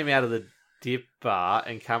 I came out of the dipper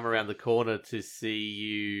and come around the corner to see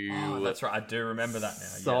you. Oh, that's right. I do remember that now.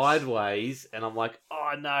 Sideways, and I'm like,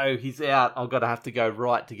 oh no, he's out. I've got to have to go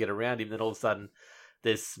right to get around him. Then all of a sudden,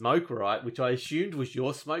 there's smoke, right, which I assumed was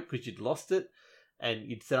your smoke because you'd lost it and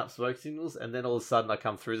you'd set up smoke signals. And then all of a sudden, I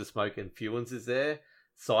come through the smoke and Fewens is there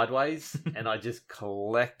sideways, and I just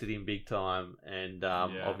collected him big time. And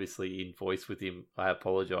obviously, in voice with him, I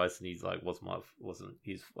apologized, and he's like, wasn't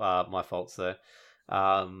his my fault, sir.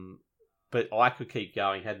 But I could keep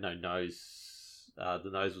going, had no nose. The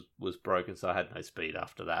nose was broken, so I had no speed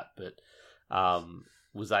after that. But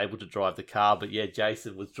was able to drive the car. But yeah,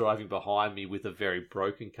 Jason was driving behind me with a very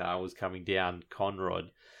broken car and was coming down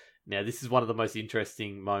Conrod. Now, this is one of the most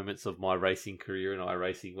interesting moments of my racing career in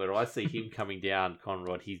iRacing, where I see him coming down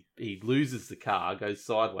Conrod. He loses the car, goes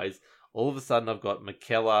sideways. All of a sudden, I've got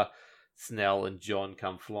McKellar, Snell, and John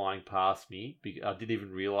come flying past me. I didn't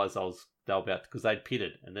even realise they were about, because they'd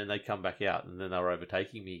pitted and then they'd come back out and then they were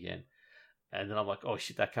overtaking me again. And then I'm like, oh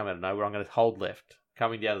shit, that came out of nowhere. I'm going to hold left,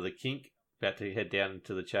 coming down to the kink, about to head down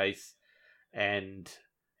into the chase. And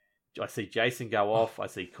I see Jason go off. I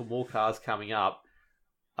see more cars coming up.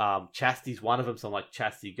 Chastity's one of them. So I'm like,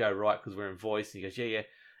 Chastity, go right, because we're in voice. And he goes, yeah.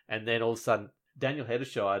 And then all of a sudden, Daniel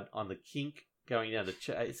Heddershide on the kink going down the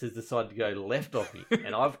chase has decided to go left of me.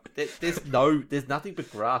 And there's nothing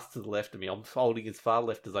but grass to the left of me. I'm holding as far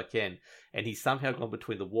left as I can. And he's somehow gone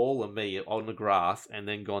between the wall and me on the grass and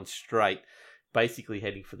then gone straight, basically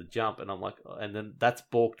heading for the jump. And I'm like, and then that's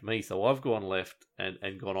balked me. So I've gone left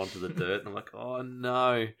and gone onto the dirt. And I'm like, oh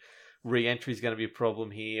no, re-entry is going to be a problem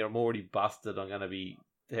here. I'm already busted. I'm going to be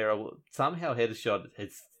terrible. Somehow Heddershot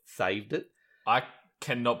has saved it. I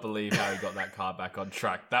cannot believe how he got that car back on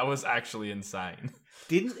track. That was actually insane.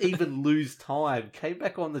 Didn't even lose time. Came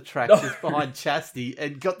back on the track just behind Chastity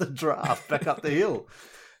and got the draft back up the hill.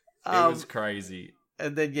 It was crazy.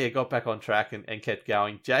 And then, got back on track and kept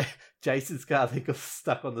going. Jason's car, I think, got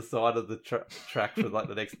stuck on the side of the track for like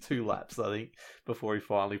the next 2 laps, I think, before he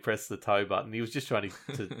finally pressed the tow button. He was just trying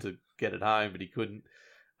to get it home, but he couldn't.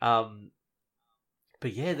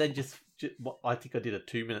 But yeah, then just I think I did a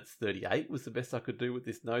 2 minutes 38 was the best I could do with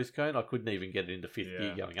this nose cone. I couldn't even get it into 5th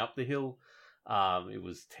gear going up the hill. It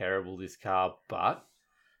was terrible, this car, but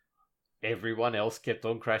everyone else kept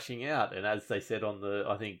on crashing out. And as they said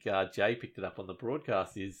I think Jay picked it up on the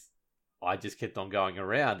broadcast, is I just kept on going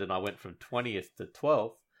around, and I went from 20th to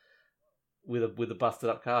 12th with a busted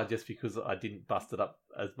up car, just because I didn't bust it up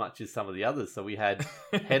as much as some of the others. So we had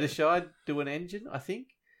Heddershide do an engine, I think.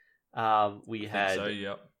 We had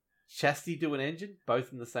Chastity do an engine,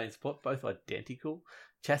 both in the same spot, both identical.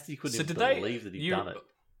 Chastity couldn't even believe that he'd done it.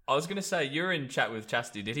 I was going to say, you're in chat with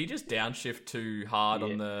Chastity. Did he just downshift too hard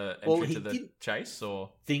on the entry to the chase?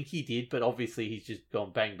 Or think he did, but obviously he's just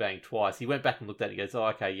gone bang, bang twice. He went back and looked at it and goes, oh,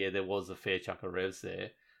 okay, yeah, there was a fair chunk of revs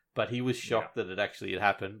there. But he was shocked that it actually had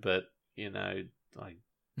happened. But, he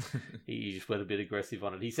just went a bit aggressive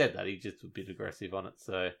on it. He said that. He just was a bit aggressive on it.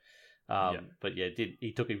 So... But yeah,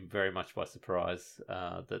 he took him very much by surprise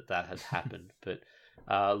that had happened. But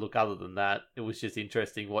look, other than that, it was just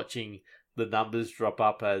interesting watching the numbers drop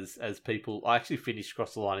up as people. I actually finished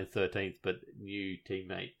across the line in 13th, but new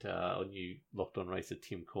teammate or new locked on racer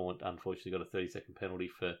Tim Cornt unfortunately got a 30-second penalty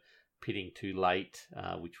for pitting too late,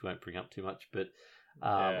 which we won't bring up too much. But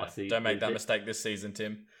I see. Don't make that mistake this season,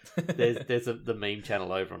 Tim. there's the meme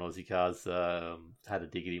channel over on Aussie Cars had a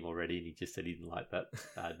dig at him already, and he just said he didn't like that.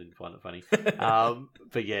 I didn't find it funny.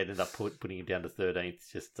 But yeah, it ended up putting him down to 13th,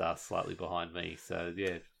 just slightly behind me. So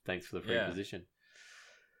yeah, thanks for the free position.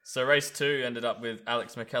 So race 2 ended up with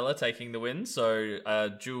Alex McKellar taking the win. So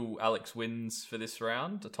dual Alex wins for this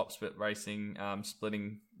round. The Top Split Racing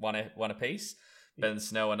splitting one apiece. Ben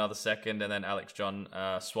Snell another second, and then Alex John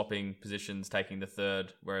swapping positions, taking the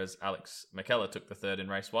third, whereas Alex McKellar took the third in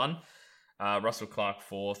race 1. Russell Clark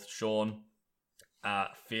 4th, Sean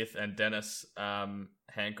 5th, and Dennis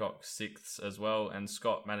Hancock 6th as well. And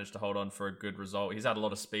Scott managed to hold on for a good result. He's had a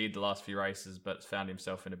lot of speed the last few races, but found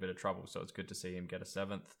himself in a bit of trouble, so it's good to see him get a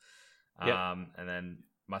 7th. And then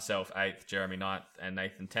myself 8th, Jeremy 9th, and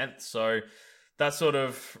Nathan 10th. So that sort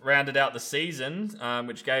of rounded out the season,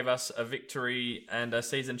 which gave us a victory and a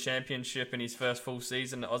season championship in his first full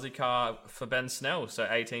season at Aussie Car for Ben Snell. So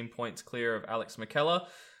 18 points clear of Alex McKellar,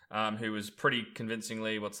 who was pretty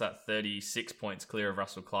convincingly, 36 points clear of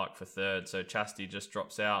Russell Clark for third. So Chastity just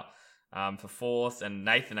drops out for fourth, and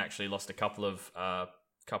Nathan actually lost a couple of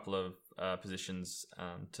positions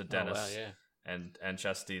to Dennis. Oh, wow, yeah. And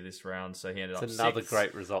Chastity this round, so he ended up It's another 6th.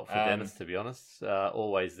 great result for Dennis, to be honest.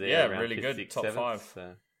 Always there. Yeah, around really 5th, good. 6th, Top 7th, 5.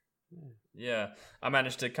 So. Yeah, I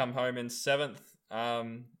managed to come home in 7th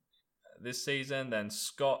this season. Then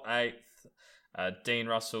Scott 8th, Dean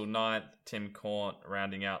Russell 9th, Tim Cornt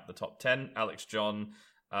rounding out the top 10. Alex John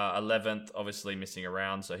 11th, obviously missing a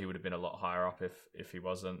round, so he would have been a lot higher up if he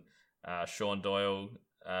wasn't. Sean Doyle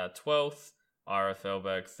 12th, Ira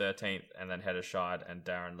Felberg 13th, and then Heddershide and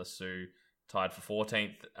Darren Lassou tied for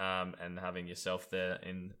 14th, and having yourself there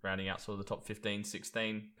in rounding out sort of the top 15,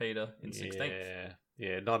 16, Peter, in 16th.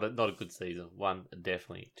 Yeah, not a good season. One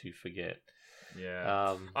definitely to forget.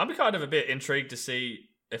 Yeah. I'm kind of a bit intrigued to see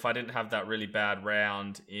if I didn't have that really bad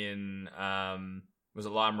round in, was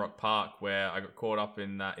it Lime Rock Park, where I got caught up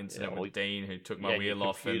in that incident with Dean, who took my wheel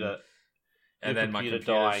off, and then my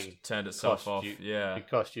computer turned itself off. It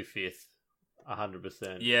cost you 5th,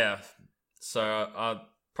 100%. Yeah. So I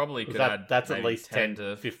probably could add that's at least 10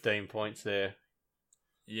 to 15 points there.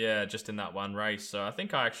 Yeah, just in that one race. So I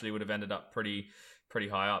think I actually would have ended up pretty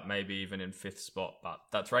high up, maybe even in 5th spot. But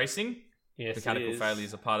that's racing. Yes, mechanical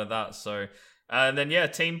failures are part of that. So, and then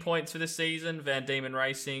team points for this season: Van Diemen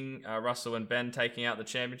Racing, Russell and Ben taking out the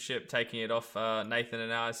championship, taking it off Nathan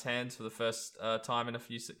and I's hands for the first time in a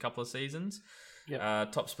couple of seasons.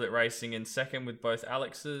 Yep. Top Split Racing in 2nd with both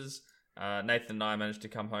Alex's. Nathan and I managed to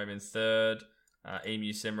come home in 3rd.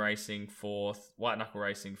 Emu Sim Racing 4th, White Knuckle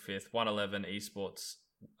Racing 5th, 111 Esports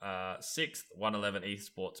 6th, 111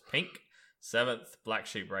 Esports Pink 7th, Black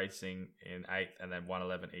Sheep Racing in 8th, and then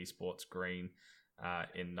 111 Esports Green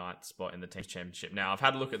in 9th spot in the Teams Championship. Now, I've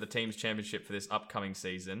had a look at the Teams Championship for this upcoming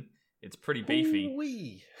season. It's pretty beefy.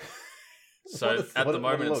 Ooh-wee. So at the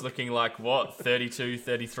moment, it's looking like, 32,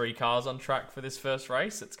 33 cars on track for this first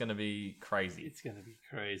race? It's going to be crazy. It's going to be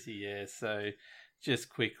crazy, yeah. So just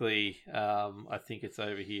quickly, I think it's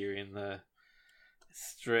over here in the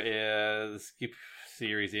Skip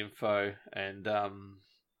Series info. And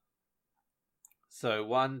so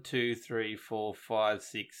 1, 2, 3, 4, 5,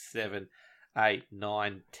 6, 7, 8,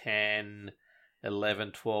 9, 10,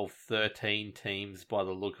 11, 12, 13 teams by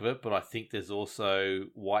the look of it. But I think there's also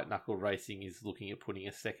White Knuckle Racing is looking at putting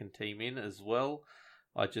a second team in as well.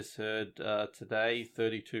 I just heard today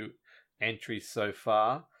 32 entries so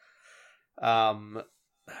far.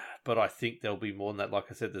 But I think there'll be more than that. Like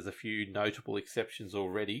I said, there's a few notable exceptions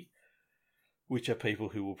already, which are people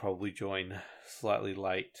who will probably join slightly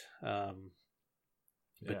late.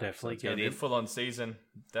 But definitely so get in. Full-on season.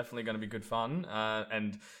 Definitely going to be good fun.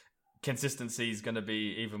 And consistency is going to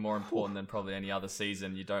be even more important than probably any other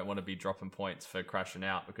season. You don't want to be dropping points for crashing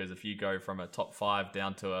out, because if you go from a top 5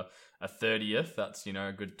 down to a 30th, that's,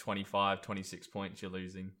 a good 25, 26 points you're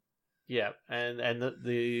losing. Yeah, and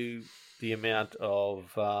the amount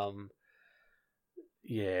of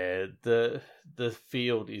the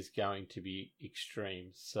field is going to be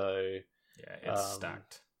extreme. So yeah, it's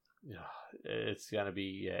stacked. Yeah, it's going to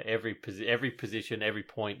be every position, every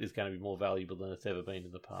point is going to be more valuable than it's ever been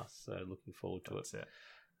in the past. So looking forward to it.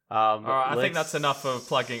 All right, I think that's enough of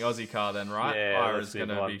plugging Aussie Car then, right? Yeah, Ira's going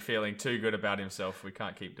to be feeling too good about himself. We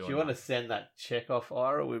can't keep doing that. Do you want to send that check off,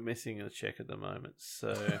 Ira? We're missing a check at the moment.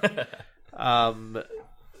 So,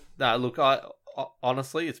 no, look,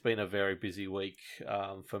 honestly, it's been a very busy week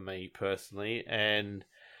for me personally. And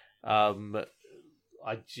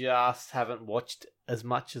I just haven't watched as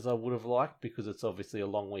much as I would have liked because it's obviously a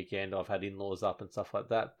long weekend. I've had in-laws up and stuff like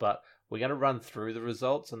that, but we're going to run through the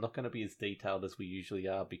results. I'm not going to be as detailed as we usually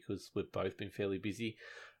are because we've both been fairly busy.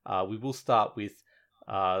 We will start with,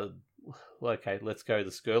 okay, let's go to the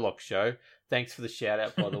Skurlock show. Thanks for the shout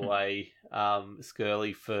out, by the way,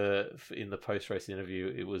 Skurly, for in the post-race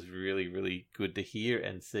interview. It was really, really good to hear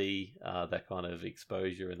and see that kind of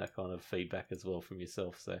exposure and that kind of feedback as well from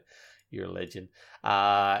yourself. So you're a legend.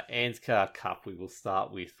 Anscar Cup we will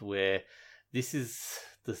start with, where this is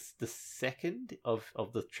the second of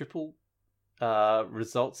the triple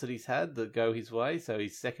results that he's had that go his way. So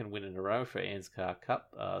his second win in a row for Anscar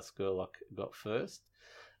Cup. Skurlock got first,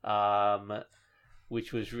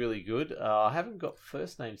 which was really good. I haven't got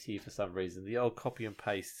first names here for some reason. The old copy and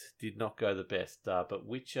paste did not go the best, but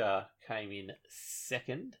Witcher came in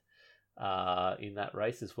second in that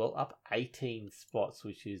race as well, up 18 spots,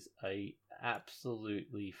 which is a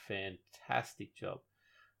absolutely fantastic job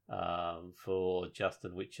for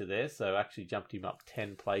Justin Witcher there. So actually jumped him up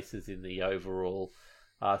 10 places in the overall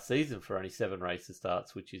season for only 7 races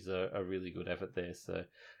starts, which is a really good effort there. So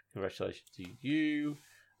congratulations to you.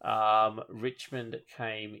 Richmond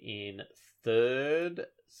came in third,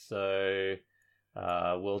 so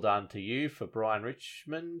well done to you for Brian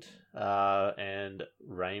Richmond and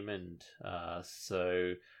Raymond.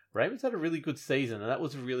 So Raymond's had a really good season, and that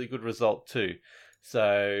was a really good result too.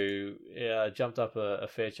 So jumped up a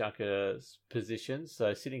fair chunk of positions.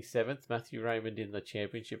 So sitting 7th, Matthew Raymond in the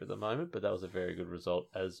championship at the moment, but that was a very good result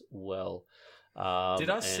as well. Did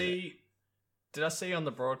I see on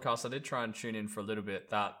the broadcast, I did try and tune in for a little bit,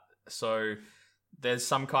 that so there's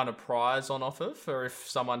some kind of prize on offer for if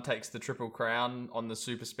someone takes the Triple Crown on the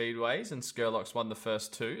super speedways, and Skurlock's won the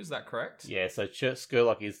first 2. Is that correct? Yeah, so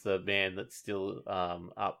Skurlock is the man that's still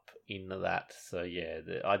up in that. So yeah,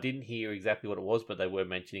 I didn't hear exactly what it was, but they were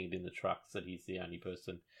mentioning it in the trucks that he's the only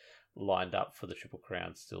person lined up for the Triple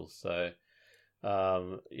Crown still. So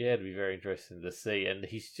yeah, it'd be very interesting to see. And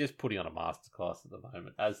he's just putting on a masterclass at the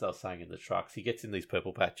moment, as they were saying in the trucks. He gets in these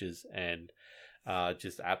purple patches and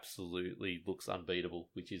just absolutely looks unbeatable,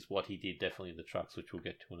 which is what he did definitely in the trucks, which we'll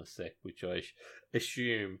get to in a sec, which I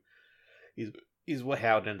assume is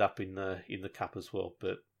how it ended up in the cup as well.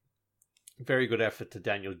 But very good effort to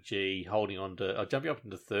Daniel G, holding on to jumping up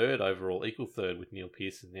into third overall, equal third with Neil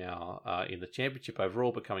Pearson now in the championship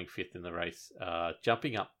overall, becoming 5th in the race,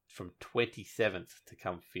 jumping up from 27th to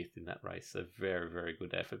come 5th in that race. So very, very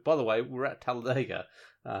good effort. By the way, we're at Talladega,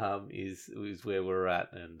 is where we're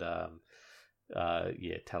at, and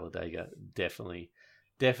yeah, Talladega definitely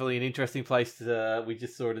an interesting place. We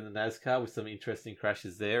just saw it in the NASCAR with some interesting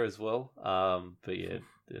crashes there as well. But yeah,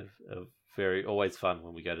 very always fun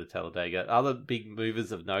when we go to Talladega. Other big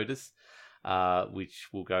movers of notice, which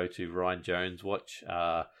we'll go to Ryan Jones watch.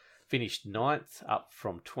 Finished 9th, up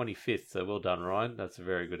from 25th. So well done, Ryan. That's a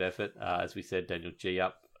very good effort. As we said, Daniel G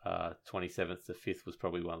up 27th to 5th was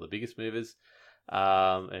probably one of the biggest movers.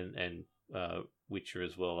 And Witcher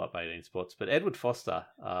as well, up 18 spots. But Edward Foster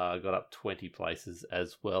got up 20 places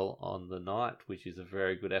as well on the night, which is a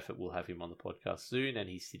very good effort. We'll have him on the podcast soon, and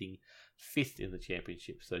he's sitting 5th in the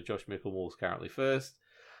championship. So Josh Micklemore's currently 1st.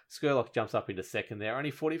 Skurlock jumps up into 2nd there,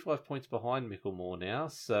 only 45 points behind Micklemore now,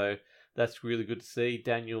 so that's really good to see.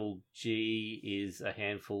 Daniel G is a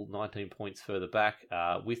handful, 19 points further back,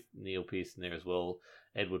 with Neil Pearson there as well.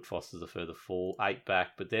 Edward Foster's a further 8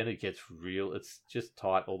 back, but then it gets real. It's just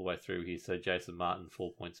tight all the way through here. So Jason Martin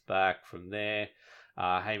 4 points back from there.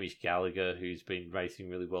 Hamish Gallagher, who's been racing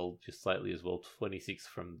really well just lately as well, 26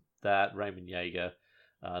 from that. Raymond Yeager,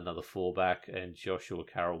 another 4 back, and Joshua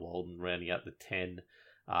Carroll Walden rounding out the 10.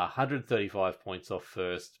 135 points off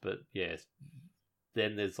first, but yeah,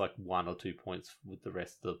 then there's like 1 or 2 points with the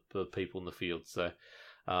rest of the people in the field. So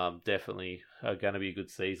definitely going to be a good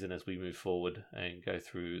season as we move forward and go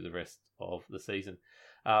through the rest of the season.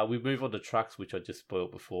 We move on to trucks, which I just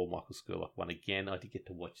spoiled before. Michael Skurlock won again. I did get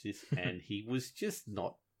to watch this, and he was just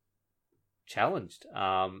not challenged.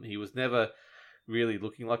 He was never really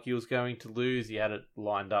looking like he was going to lose. He had it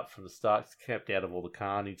lined up from the start, kept out of all the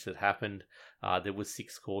carnage that happened. There was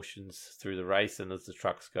 6 cautions through the race, and as the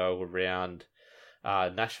trucks go around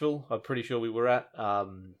Nashville, I'm pretty sure we were at,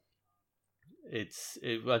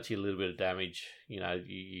 it once you a little bit of damage,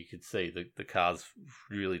 you could see the cars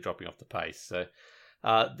really dropping off the pace. So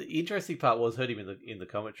the interesting part was, heard him in the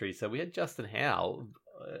commentary. So we had Justin Howell,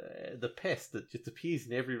 the pest that just appears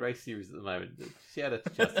in every race series at the moment. Shout out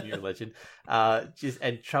to Justin, you're a legend.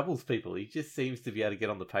 And troubles people. He just seems to be able to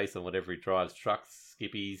get on the pace on whatever he drives. Trucks,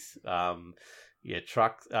 skippies,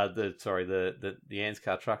 trucks. The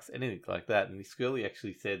ANSCAR trucks, anything like that. And Scully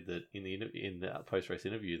actually said that in the post race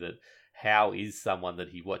interview that Howe is someone that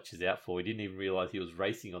he watches out for. He didn't even realise he was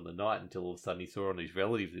racing on the night until all of a sudden he saw one of his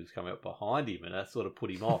relatives who was coming up behind him, and that sort of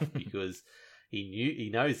put him off because he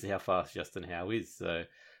knows how fast Justin Howe is. So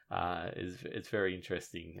it's very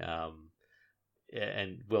interesting.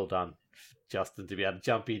 And well done, Justin, to be able to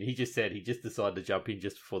jump in. He just said he just decided to jump in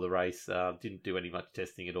just before the race. Didn't do any much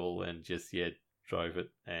testing at all, and just drove it.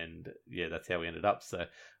 And that's how we ended up. So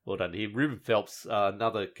well done to him. Ruben Phelps,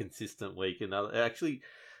 another consistent week.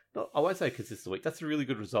 I won't say consistent week. That's a really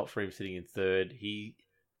good result for him sitting in third. He's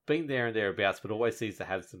been there and thereabouts, but always seems to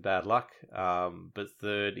have some bad luck. But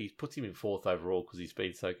third, he puts him in fourth overall because he's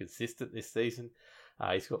been so consistent this season.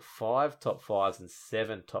 He's got 5 top 5s and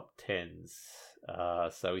 7 top 10s.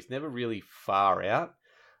 So he's never really far out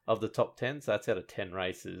of the top 10. So that's out of 10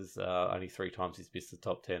 races. Only 3 times he's missed the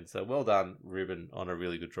top 10. So well done, Ruben, on a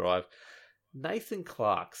really good drive. Nathan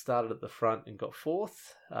Clark started at the front and got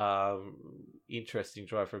 4th. Interesting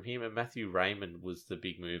drive from him. And Matthew Raymond was the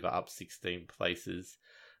big mover, up 16 places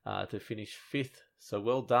to finish 5th. So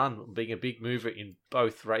well done, being a big mover in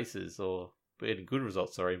both races, or getting good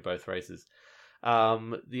results, in both races.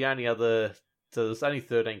 There's only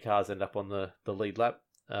 13 cars end up on the lead lap,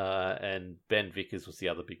 and Ben Vickers was the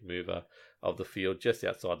other big mover of the field, just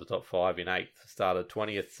outside the top 5 in 8th, started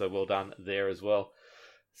 20th, so well done there as well.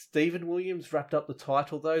 Stephen Williams wrapped up the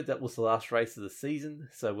title, though. That was the last race of the season,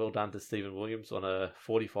 so well done to Stephen Williams on a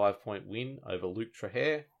 45-point win over Luke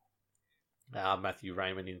Traher. Matthew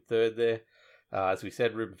Raymond in 3rd there. As we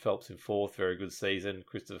said, Ruben Phelps in 4th, very good season.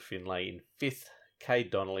 Christopher Finlay in 5th. Cade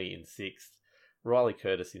Donnelly in 6th. Riley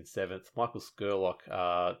Curtis in 7th. Michael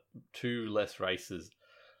Skurlock, 2 less races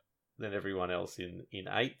than everyone else in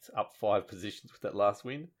 8th, up 5 positions with that last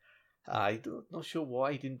win. I'm not sure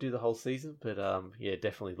why he didn't do the whole season, but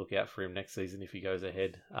definitely look out for him next season if he goes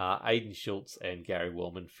ahead. Aiden Schultz and Gary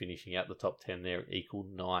Wellman finishing out the top 10 there, equal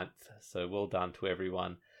 9th. So well done to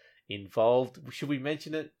everyone involved. Should we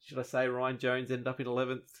mention it? Should I say Ryan Jones ended up in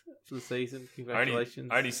 11th for the season? Congratulations.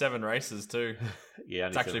 Only 7 races too.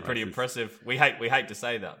 It's actually pretty impressive. We hate to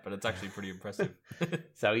say that, but it's actually pretty impressive.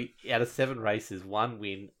 So he, out of 7 races, 1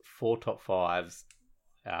 win, 4 top 5s,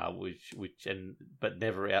 but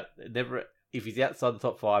never. If he's outside the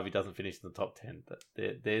top 5, he doesn't finish in the top 10. But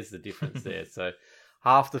there's the difference there. So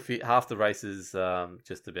half the races,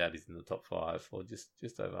 just about is in the top 5, or just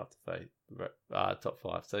over half the top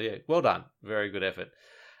 5. So well done, very good effort.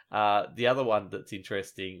 The other one that's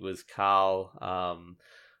interesting was Carl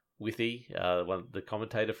Withy, the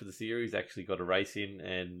commentator for the series, actually got a race in,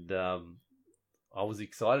 and I was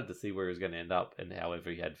excited to see where he was going to end up. And however,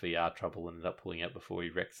 he had VR trouble and ended up pulling out before he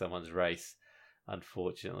wrecked someone's race,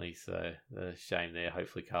 unfortunately. So a shame there.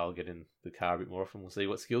 Hopefully, Carl will get in the car a bit more often. We'll see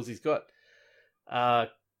what skills he's got.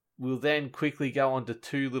 We'll then quickly go on to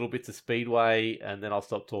 2 little bits of Speedway, and then I'll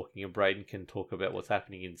stop talking and Braden can talk about what's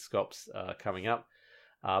happening in Scops coming up.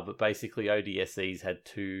 But basically, ODSE's had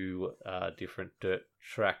 2 different dirt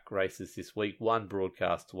track races this week. 1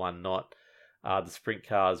 broadcast, 1 not. The sprint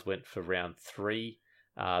cars went for round 3.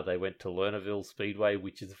 They went to Lernerville Speedway,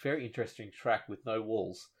 which is a very interesting track with no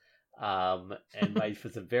walls, and made for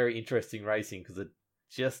some very interesting racing because it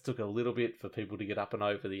just took a little bit for people to get up and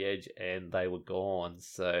over the edge, and they were gone.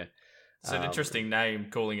 So it's an interesting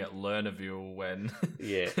name, calling it Lernerville when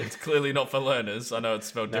yeah, it's clearly not for learners. I know it's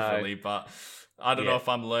spelled differently, but I don't know if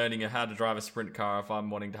I'm learning how to drive a sprint car, if I'm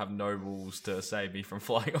wanting to have no rules to save me from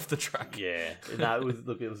flying off the track. Yeah, no,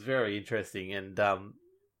 it was very interesting, and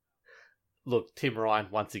Tim Ryan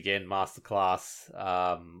once again masterclass,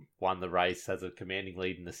 won the race, has a commanding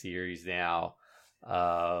lead in the series now.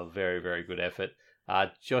 Very, very good effort.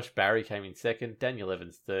 Josh Barry came in 2nd, Daniel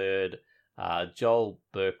Evans 3rd, Joel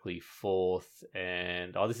Berkeley 4th,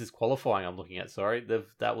 and this is qualifying I'm looking at, sorry.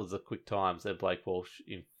 That was the quick times. And Blake Walsh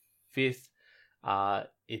in 5th.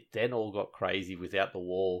 It then all got crazy without the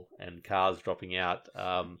wall and cars dropping out.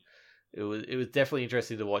 It was definitely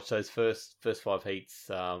interesting to watch those first 5 heats.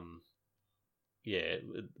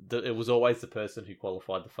 It was always the person who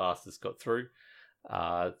qualified the fastest got through.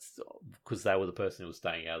 Because they were the person who was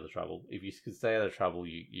staying out of the trouble. If you could stay out of trouble,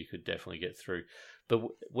 you could definitely get through. But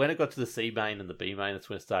when it got to the C main and the B main, that's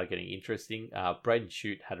when it started getting interesting. Braden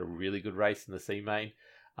Shute had a really good race in the C main.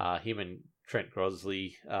 Him and Trent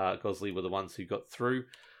Gosley were the ones who got through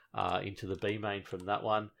into the B main from that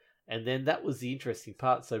one. And then that was the interesting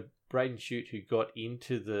part. So Braden Shute, who got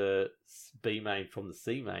into the B main from the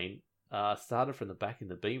C main, started from the back in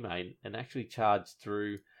the B main and actually charged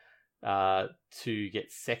through to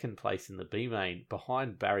get second place in the B main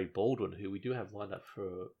behind Barry Baldwin, who we do have lined up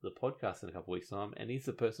for the podcast in a couple of weeks' time, and he's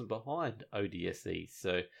the person behind ODSE.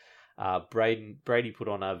 So Brady put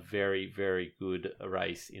on a very, very good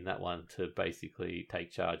race in that one to basically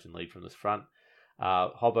take charge and lead from the front.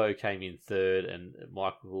 Hobbo came in third, and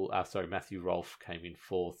Matthew Rolfe came in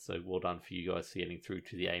fourth. So well done for you guys for getting through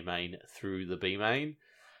to the A main through the B main.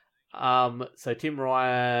 So Tim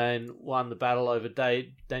Ryan won the battle over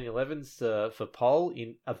Daniel Evans for pole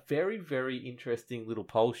in a very, very interesting little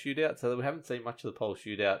pole shootout. So we haven't seen much of the pole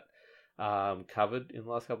shootout covered in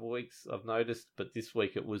the last couple of weeks, I've noticed. But this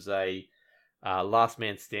week it was a last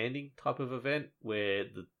man standing type of event where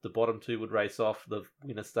the bottom two would race off, the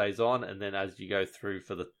winner stays on, and then as you go through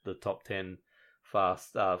for the top 10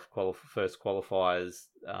 first qualifiers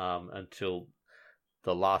until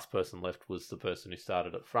the last person left was the person who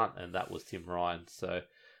started up front, and that was Tim Ryan. So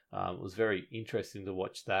it was very interesting to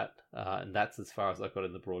watch that, and that's as far as I got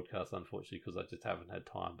in the broadcast, unfortunately, because I just haven't had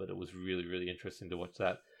time, but it was really, really interesting to watch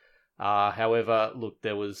that. However, look,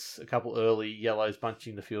 there was a couple early yellows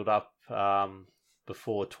bunching the field up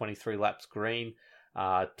before 23 laps green.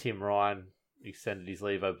 Tim Ryan extended his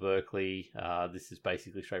lead over Berkeley. This is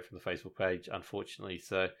basically straight from the Facebook page, unfortunately.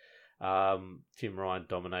 So Tim Ryan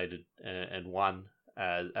dominated and won,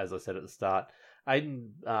 as I said at the start.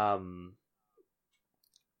 Aiden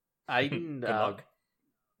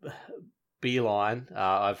Beeline,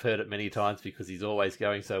 I've heard it many times because he's always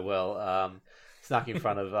going so well. Snuck in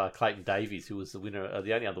front of Clayton Davies, who was the winner,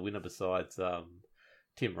 the only other winner besides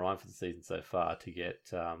Tim Ryan for the season so far, to get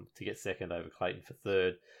second over Clayton for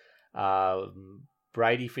third.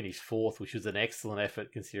 Brady finished fourth, which was an excellent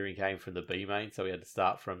effort considering he came from the B main, so he had to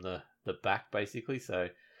start from the back basically. So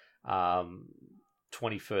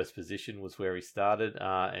 21st position was where he started,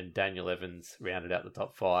 and Daniel Evans rounded out the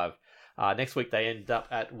top five. Next week they end up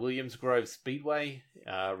at Williams Grove Speedway,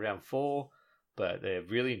 round 4. But they're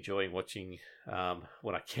really enjoying watching,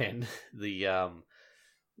 when I can, the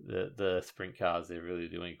sprint cars. They're really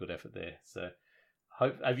doing a good effort there. So,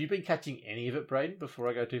 have you been catching any of it, Braden, before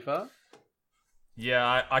I go too far?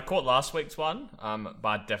 Yeah, I caught last week's one, but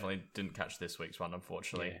I definitely didn't catch this week's one,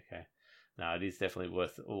 unfortunately. Yeah, okay. No, it is definitely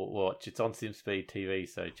worth a watch. It's on SimSpeed TV,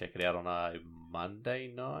 so check it out on a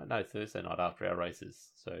Thursday night after our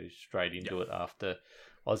races. So straight into it after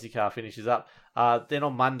Aussie Car finishes up. Then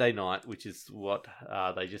on Monday night, which is what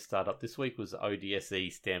they just started up this week, was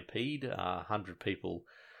ODSE Stampede. 100 people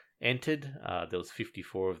entered. There was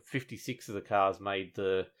 56 of the cars made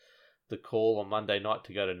the call on Monday night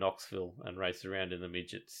to go to Knoxville and race around in the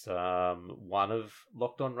midgets. One of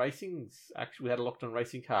Locked On Racing's, actually we had a Locked On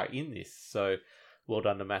Racing car in this, so well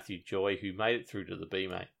done to Matthew Joy, who made it through to the B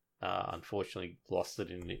main. Unfortunately lost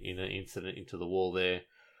it in an incident into the wall there,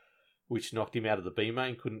 which knocked him out of the B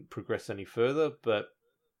main, couldn't progress any further. But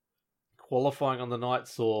qualifying on the night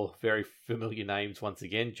saw very familiar names once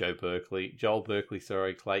again: Joel Berkeley,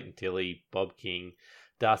 Clayton Tilley, Bob King,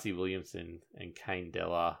 Darcy Williamson, and Kane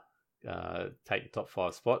Della take the top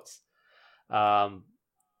 5 spots.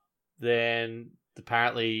 Then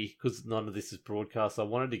apparently, because none of this is broadcast, I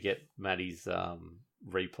wanted to get Matty's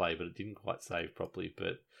replay, but it didn't quite save properly.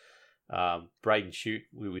 But Braden Shute,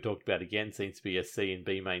 we talked about again, seems to be a C and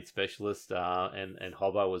B main specialist, and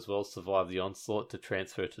Hobbo as well survived the onslaught to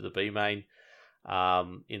transfer to the B main.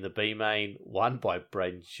 In the B main, won by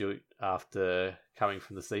Braden Shute after coming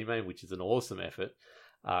from the C main, which is an awesome effort.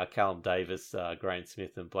 Callum Davis, Graham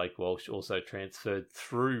Smith, and Blake Walsh also transferred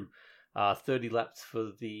through 30 laps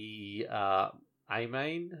for the A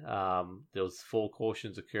main. There was 4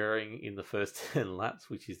 cautions occurring in the first 10 laps,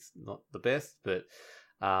 which is not the best, but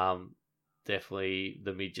definitely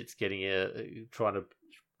the midgets trying to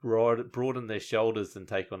broaden their shoulders and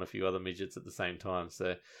take on a few other midgets at the same time.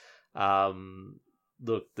 So,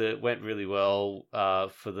 look, it went really well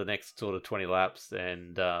for the next sort of 20 laps,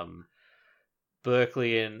 and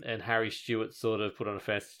Berkeley and Harry Stewart sort of put on a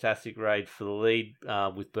fantastic raid for the lead,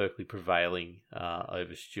 with Berkeley prevailing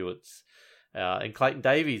over Stewart's. And Clayton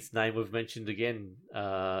Davies, name we've mentioned again,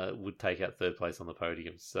 would take out 3rd place on the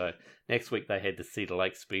podium. So next week they head to Cedar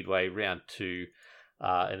Lake Speedway, round 2.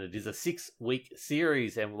 And it is a 6-week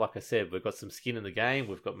series. And like I said, we've got some skin in the game.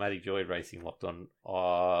 We've got Matty Joy racing Locked On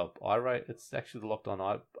iRace. It's actually the Locked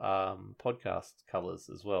On podcast colours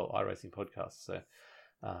as well, iRacing podcast. So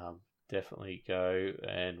definitely go,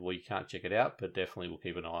 and you can't check it out, but definitely we'll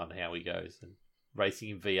keep an eye on how he goes. And racing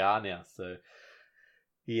in VR now, so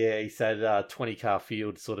yeah, he said 20 car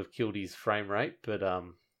field sort of killed his frame rate, but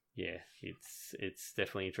yeah, it's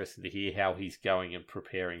definitely interesting to hear how he's going and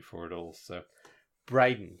preparing for it all. So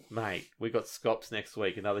Braden, mate, we got Scops next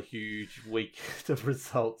week. Another huge week of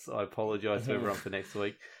results. I apologise to everyone for next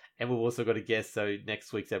week. And we've also got a guest, so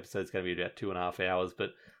next week's episode is going to be about 2.5 hours.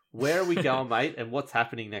 But where are we going, mate, and what's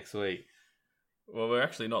happening next week? Well, we're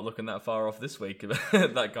actually not looking that far off this week,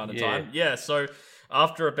 that kind of time. Yeah, so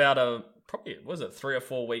after about probably, was it 3 or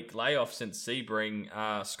 4 week layoff since Sebring,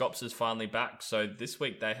 Scops is finally back. So this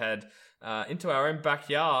week they head into our own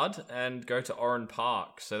backyard and go to Oran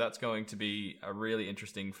Park. So that's going to be really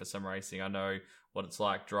interesting for some racing. I know what it's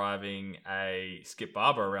like driving a Skip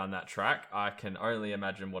Barber around that track. I can only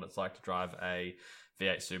imagine what it's like to drive a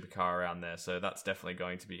V8 supercar around there, so that's definitely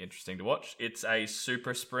going to be interesting to watch. It's a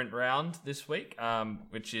super sprint round this week,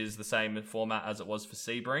 which is the same format as it was for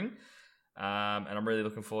Sebring, and I'm really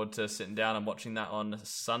looking forward to sitting down and watching that on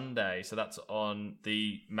Sunday. So that's on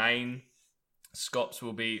the main. Scops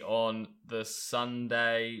will be on the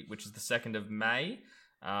Sunday, which is the 2nd of May.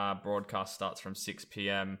 Broadcast starts from 6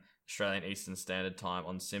 p.m. Australian Eastern Standard Time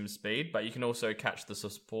on SimSpeed, but you can also catch the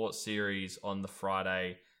support series on the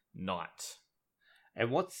Friday night. And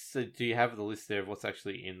do you have the list there of what's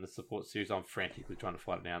actually in the support series? I'm frantically trying to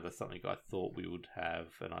find it now. That's something I thought we would have,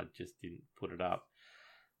 and I just didn't put it up.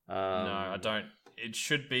 No, I don't. It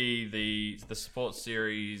should be the support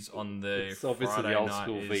series on the It's obviously Friday the old night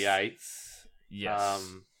school is... V8s. Yes.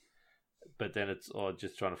 But then it's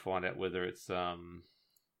just trying to find out whether it's the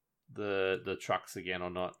trucks again or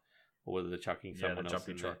not, or whether they're chucking someone else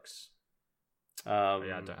in trucks. there.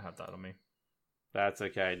 Yeah, I don't have that on me. That's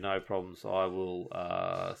okay, no problems. I will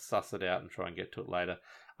suss it out and try and get to it later.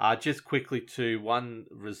 Just quickly too, one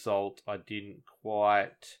result I didn't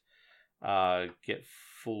quite get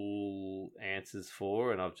full answers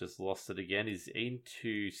for, and I've just lost it again, is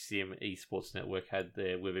Into Sim Esports Network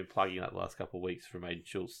we've been plugging that the last couple of weeks from Aiden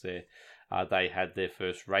Schultz there. They had their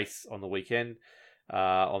first race on the weekend,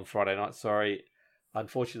 on Friday night, sorry.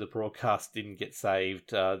 Unfortunately, the broadcast didn't get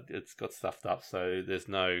saved. It's got stuffed up, so there's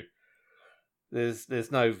no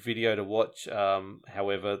video to watch.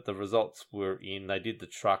 However, the results were in. They did the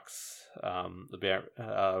trucks.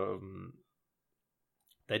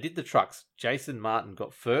 They did the trucks. Jason Martin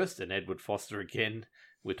got first, and Edward Foster again.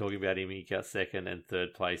 We're talking about him. He got second, and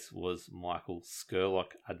third place was Michael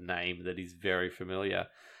Skurlock, a name that is very familiar.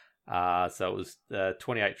 So it was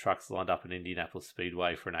 28 trucks lined up at Indianapolis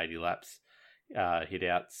Speedway for an 80 laps hit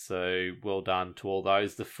out. So well done to all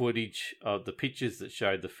those. The footage of the pictures that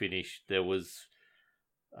showed the finish, there was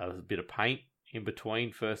a bit of paint in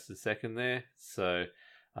between first and second there. So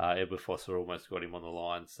Edward Foster almost got him on the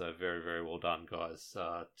line. So very, very well done, guys,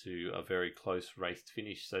 to a very close raced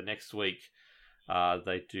finish. So next week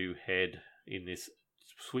they do head in this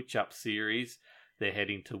switch-up series. They're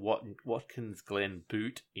heading to Watkins Glen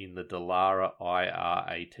Boot in the Dallara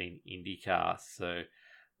IR18 IndyCar. So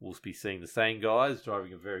we'll be seeing the same guys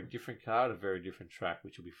driving a very different car at a very different track,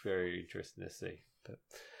 which will be very interesting to see. But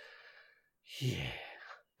yeah,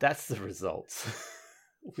 that's the results.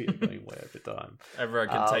 We are going way over time. Everyone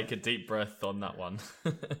can take a deep breath on that one.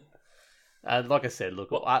 And like I said, look,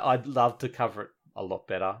 I'd love to cover it a lot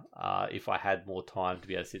better if I had more time to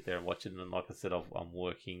be able to sit there and watch it. And like I said, I'm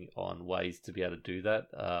working on ways to be able to do that.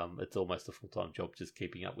 It's almost a full-time job just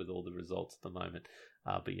keeping up with all the results at the moment.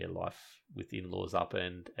 But yeah, life with in-laws up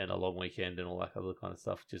and a long weekend and all that other kind of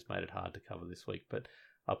stuff just made it hard to cover this week. But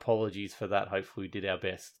apologies for that. Hopefully we did our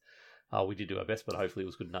best. We did do our best, but hopefully it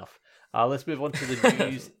was good enough. Let's move on to the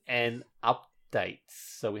news and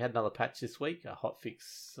updates. So we had another patch this week, a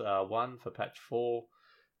hotfix 1 for patch 4.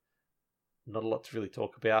 Not a lot to really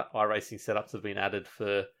talk about. iRacing setups have been added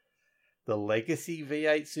for the legacy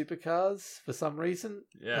V8 supercars for some reason.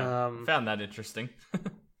 Yeah, found that interesting.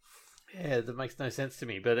 Yeah, that makes no sense to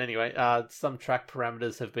me. But anyway, some track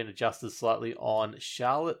parameters have been adjusted slightly on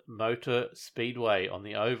Charlotte Motor Speedway on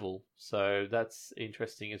the oval. So that's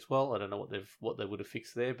interesting as well. I don't know what they would have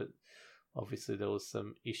fixed there, but obviously there was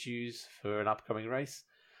some issues for an upcoming race.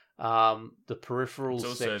 The peripherals It's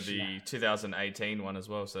also section, the 2018 one as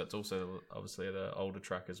well, so that's also obviously the older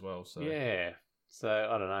track as well. So yeah. So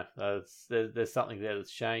I don't know. There's something there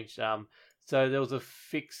that's changed. So there was a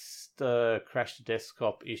fixed crash to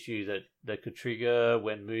desktop issue that could trigger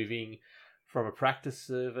when moving from a practice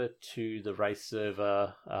server to the race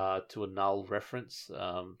server to a null reference.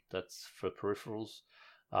 That's for peripherals.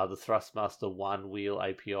 The Thrustmaster One Wheel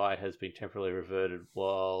API has been temporarily reverted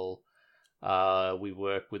while we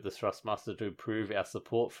work with the Thrustmaster to improve our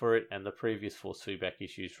support for it, and the previous force feedback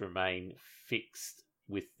issues remain fixed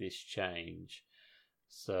with this change.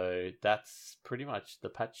 So that's pretty much the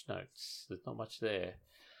patch notes. There's not much there.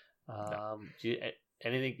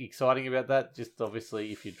 Anything exciting about that? Just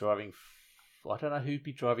obviously if you're driving... I don't know who'd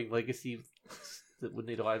be driving legacy that would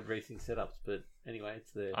need iRacing setups. But anyway,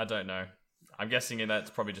 it's there. I don't know. I'm guessing that's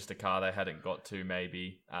probably just a car they hadn't got to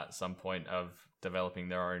maybe at some point of developing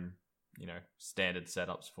their own, standard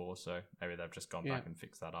setups for. So maybe they've just gone back and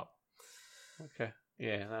fixed that up. Okay.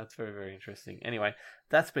 Yeah, that's very, very interesting. Anyway,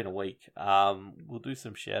 that's been a week. We'll do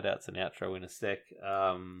some shout-outs and outro in a sec.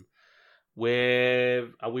 Where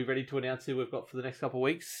are we ready to announce who we've got for the next couple of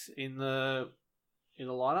weeks in the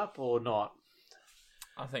lineup or not?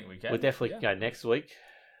 I think we can. We'll definitely go next week.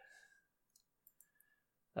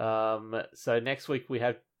 So next week we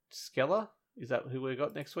have Skeller. Is that who we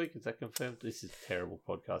got next week? Is that confirmed? This is terrible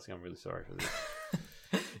podcasting. I'm really sorry for this.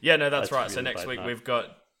 Yeah, no, that's right. Really so next week we've got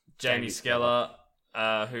Jamie Skeller,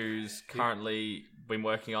 who's currently been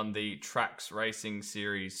working on the Tracks Racing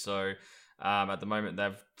series. So at the moment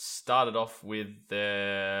they've started off with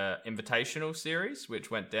their Invitational series,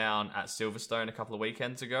 which went down at Silverstone a couple of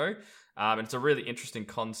weekends ago. And it's a really interesting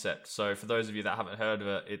concept. So for those of you that haven't heard of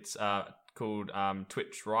it, it's called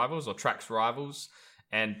Twitch Rivals or Tracks Rivals.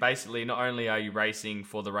 And basically, not only are you racing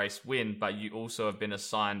for the race win, but you also have been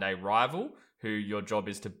assigned a rival who your job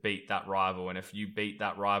is to beat that rival. And if you beat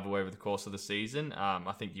that rival over the course of the season,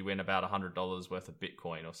 I think you win about $100 worth of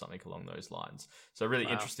Bitcoin or something along those lines. So a really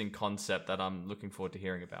interesting concept that I'm looking forward to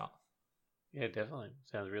hearing about. Yeah, definitely.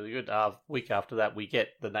 Sounds really good. Week after that, we get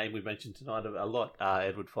the name we mentioned tonight a lot,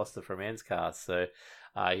 Edward Foster from AnsCar. So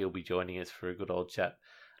he'll be joining us for a good old chat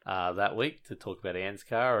that week to talk about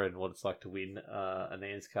AnsCar and what it's like to win an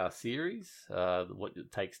AnsCar series, what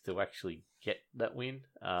it takes to actually get that win.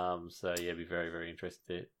 So yeah, be very, very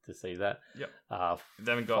interested to see that. Yep.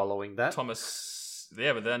 Then we got following that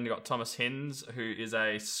but then you got Thomas Hinds, who is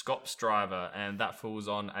a Scops driver, and that falls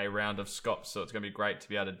on a round of Scops. So it's going to be great to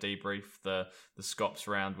be able to debrief the Scops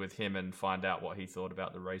round with him and find out what he thought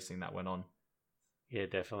about the racing that went on. Yeah,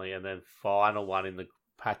 definitely. And then final one in the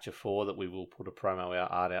patch of 4 that we will put a promo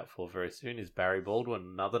art out for very soon is Barry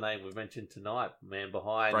Baldwin, another name we've mentioned tonight, man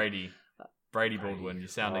behind Brady Baldwin. You're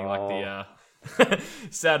sounding like the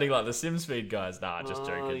sounding like the SimSpeed guys. Nah, just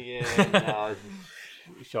joking. Yeah, no,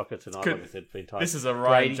 shocker tonight. Like I said, been tight. This is a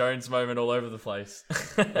Ryan Jones moment all over the place.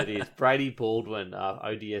 It is. Brady Baldwin,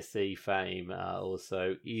 ODSC fame,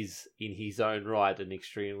 also is in his own right an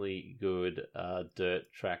extremely good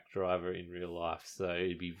dirt track driver in real life. So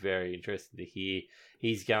it'd be very interesting to hear.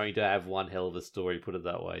 He's going to have one hell of a story, put it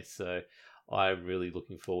that way. So I'm really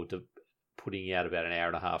looking forward to putting out about an hour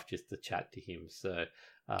and a half just to chat to him. So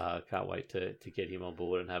can't wait to get him on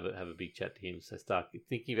board and have a big chat to him. So start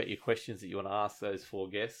thinking about your questions that you want to ask those 4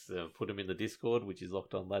 guests. Put them in the Discord, which is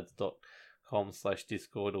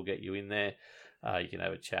lockedonlads.com/Discord. Will get you in there. You can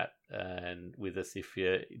have a chat and with us if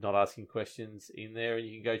you're not asking questions in there, and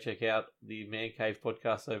you can go check out the Man Cave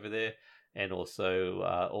podcast over there. And also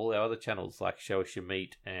all our other channels like Show Us Your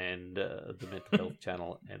Meat and the Mental Health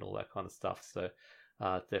channel and all that kind of stuff. So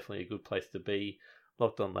definitely a good place to be.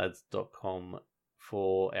 LockedOnLads.com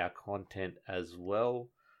for our content as well.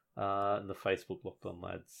 And the Facebook Locked On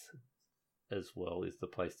Lads as well is the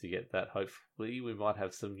place to get that. Hopefully we might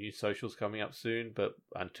have some new socials coming up soon, but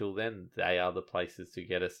until then, they are the places to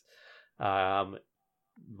get us.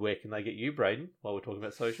 Where can they get you, Braden, while we're talking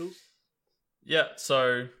about socials? Yeah,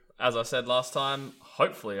 so as I said last time,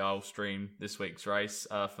 hopefully I'll stream this week's race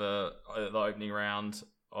for the opening round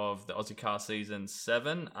of the Aussie Car Season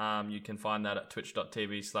 7. You can find that at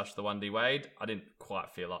twitch.tv/the1dwade. I didn't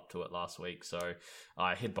quite feel up to it last week, so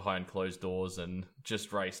I hid behind closed doors and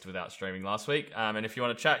just raced without streaming last week. And if you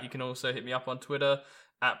want to chat, you can also hit me up on Twitter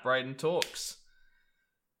at Braden Talks.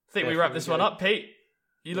 I think we wrap this one up, Pete.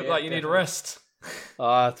 You look like you need a rest.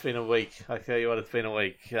 Oh, it's been a week. I tell you what, it's been a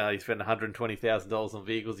week. You spent $120,000 on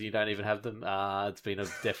vehicles and you don't even have them. It's been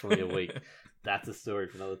definitely a week. That's a story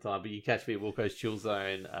for another time. But you can catch me at Wilco's Chill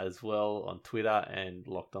Zone as well on Twitter and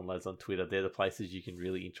Locked On Lads on Twitter. They're the places you can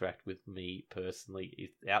really interact with me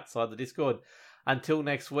personally outside the Discord. Until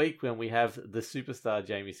next week when we have the superstar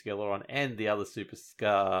Jamie Skeller on and the other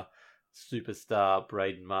superstar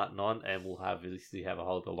Braden Martin on, and we'll obviously have a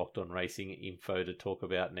whole lot of Locked On Racing info to talk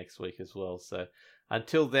about next week as well. So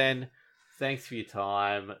until then, thanks for your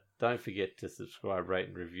time. Don't forget to subscribe, rate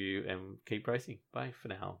and review, and keep racing. Bye for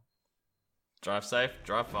now. Drive safe,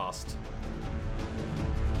 drive fast.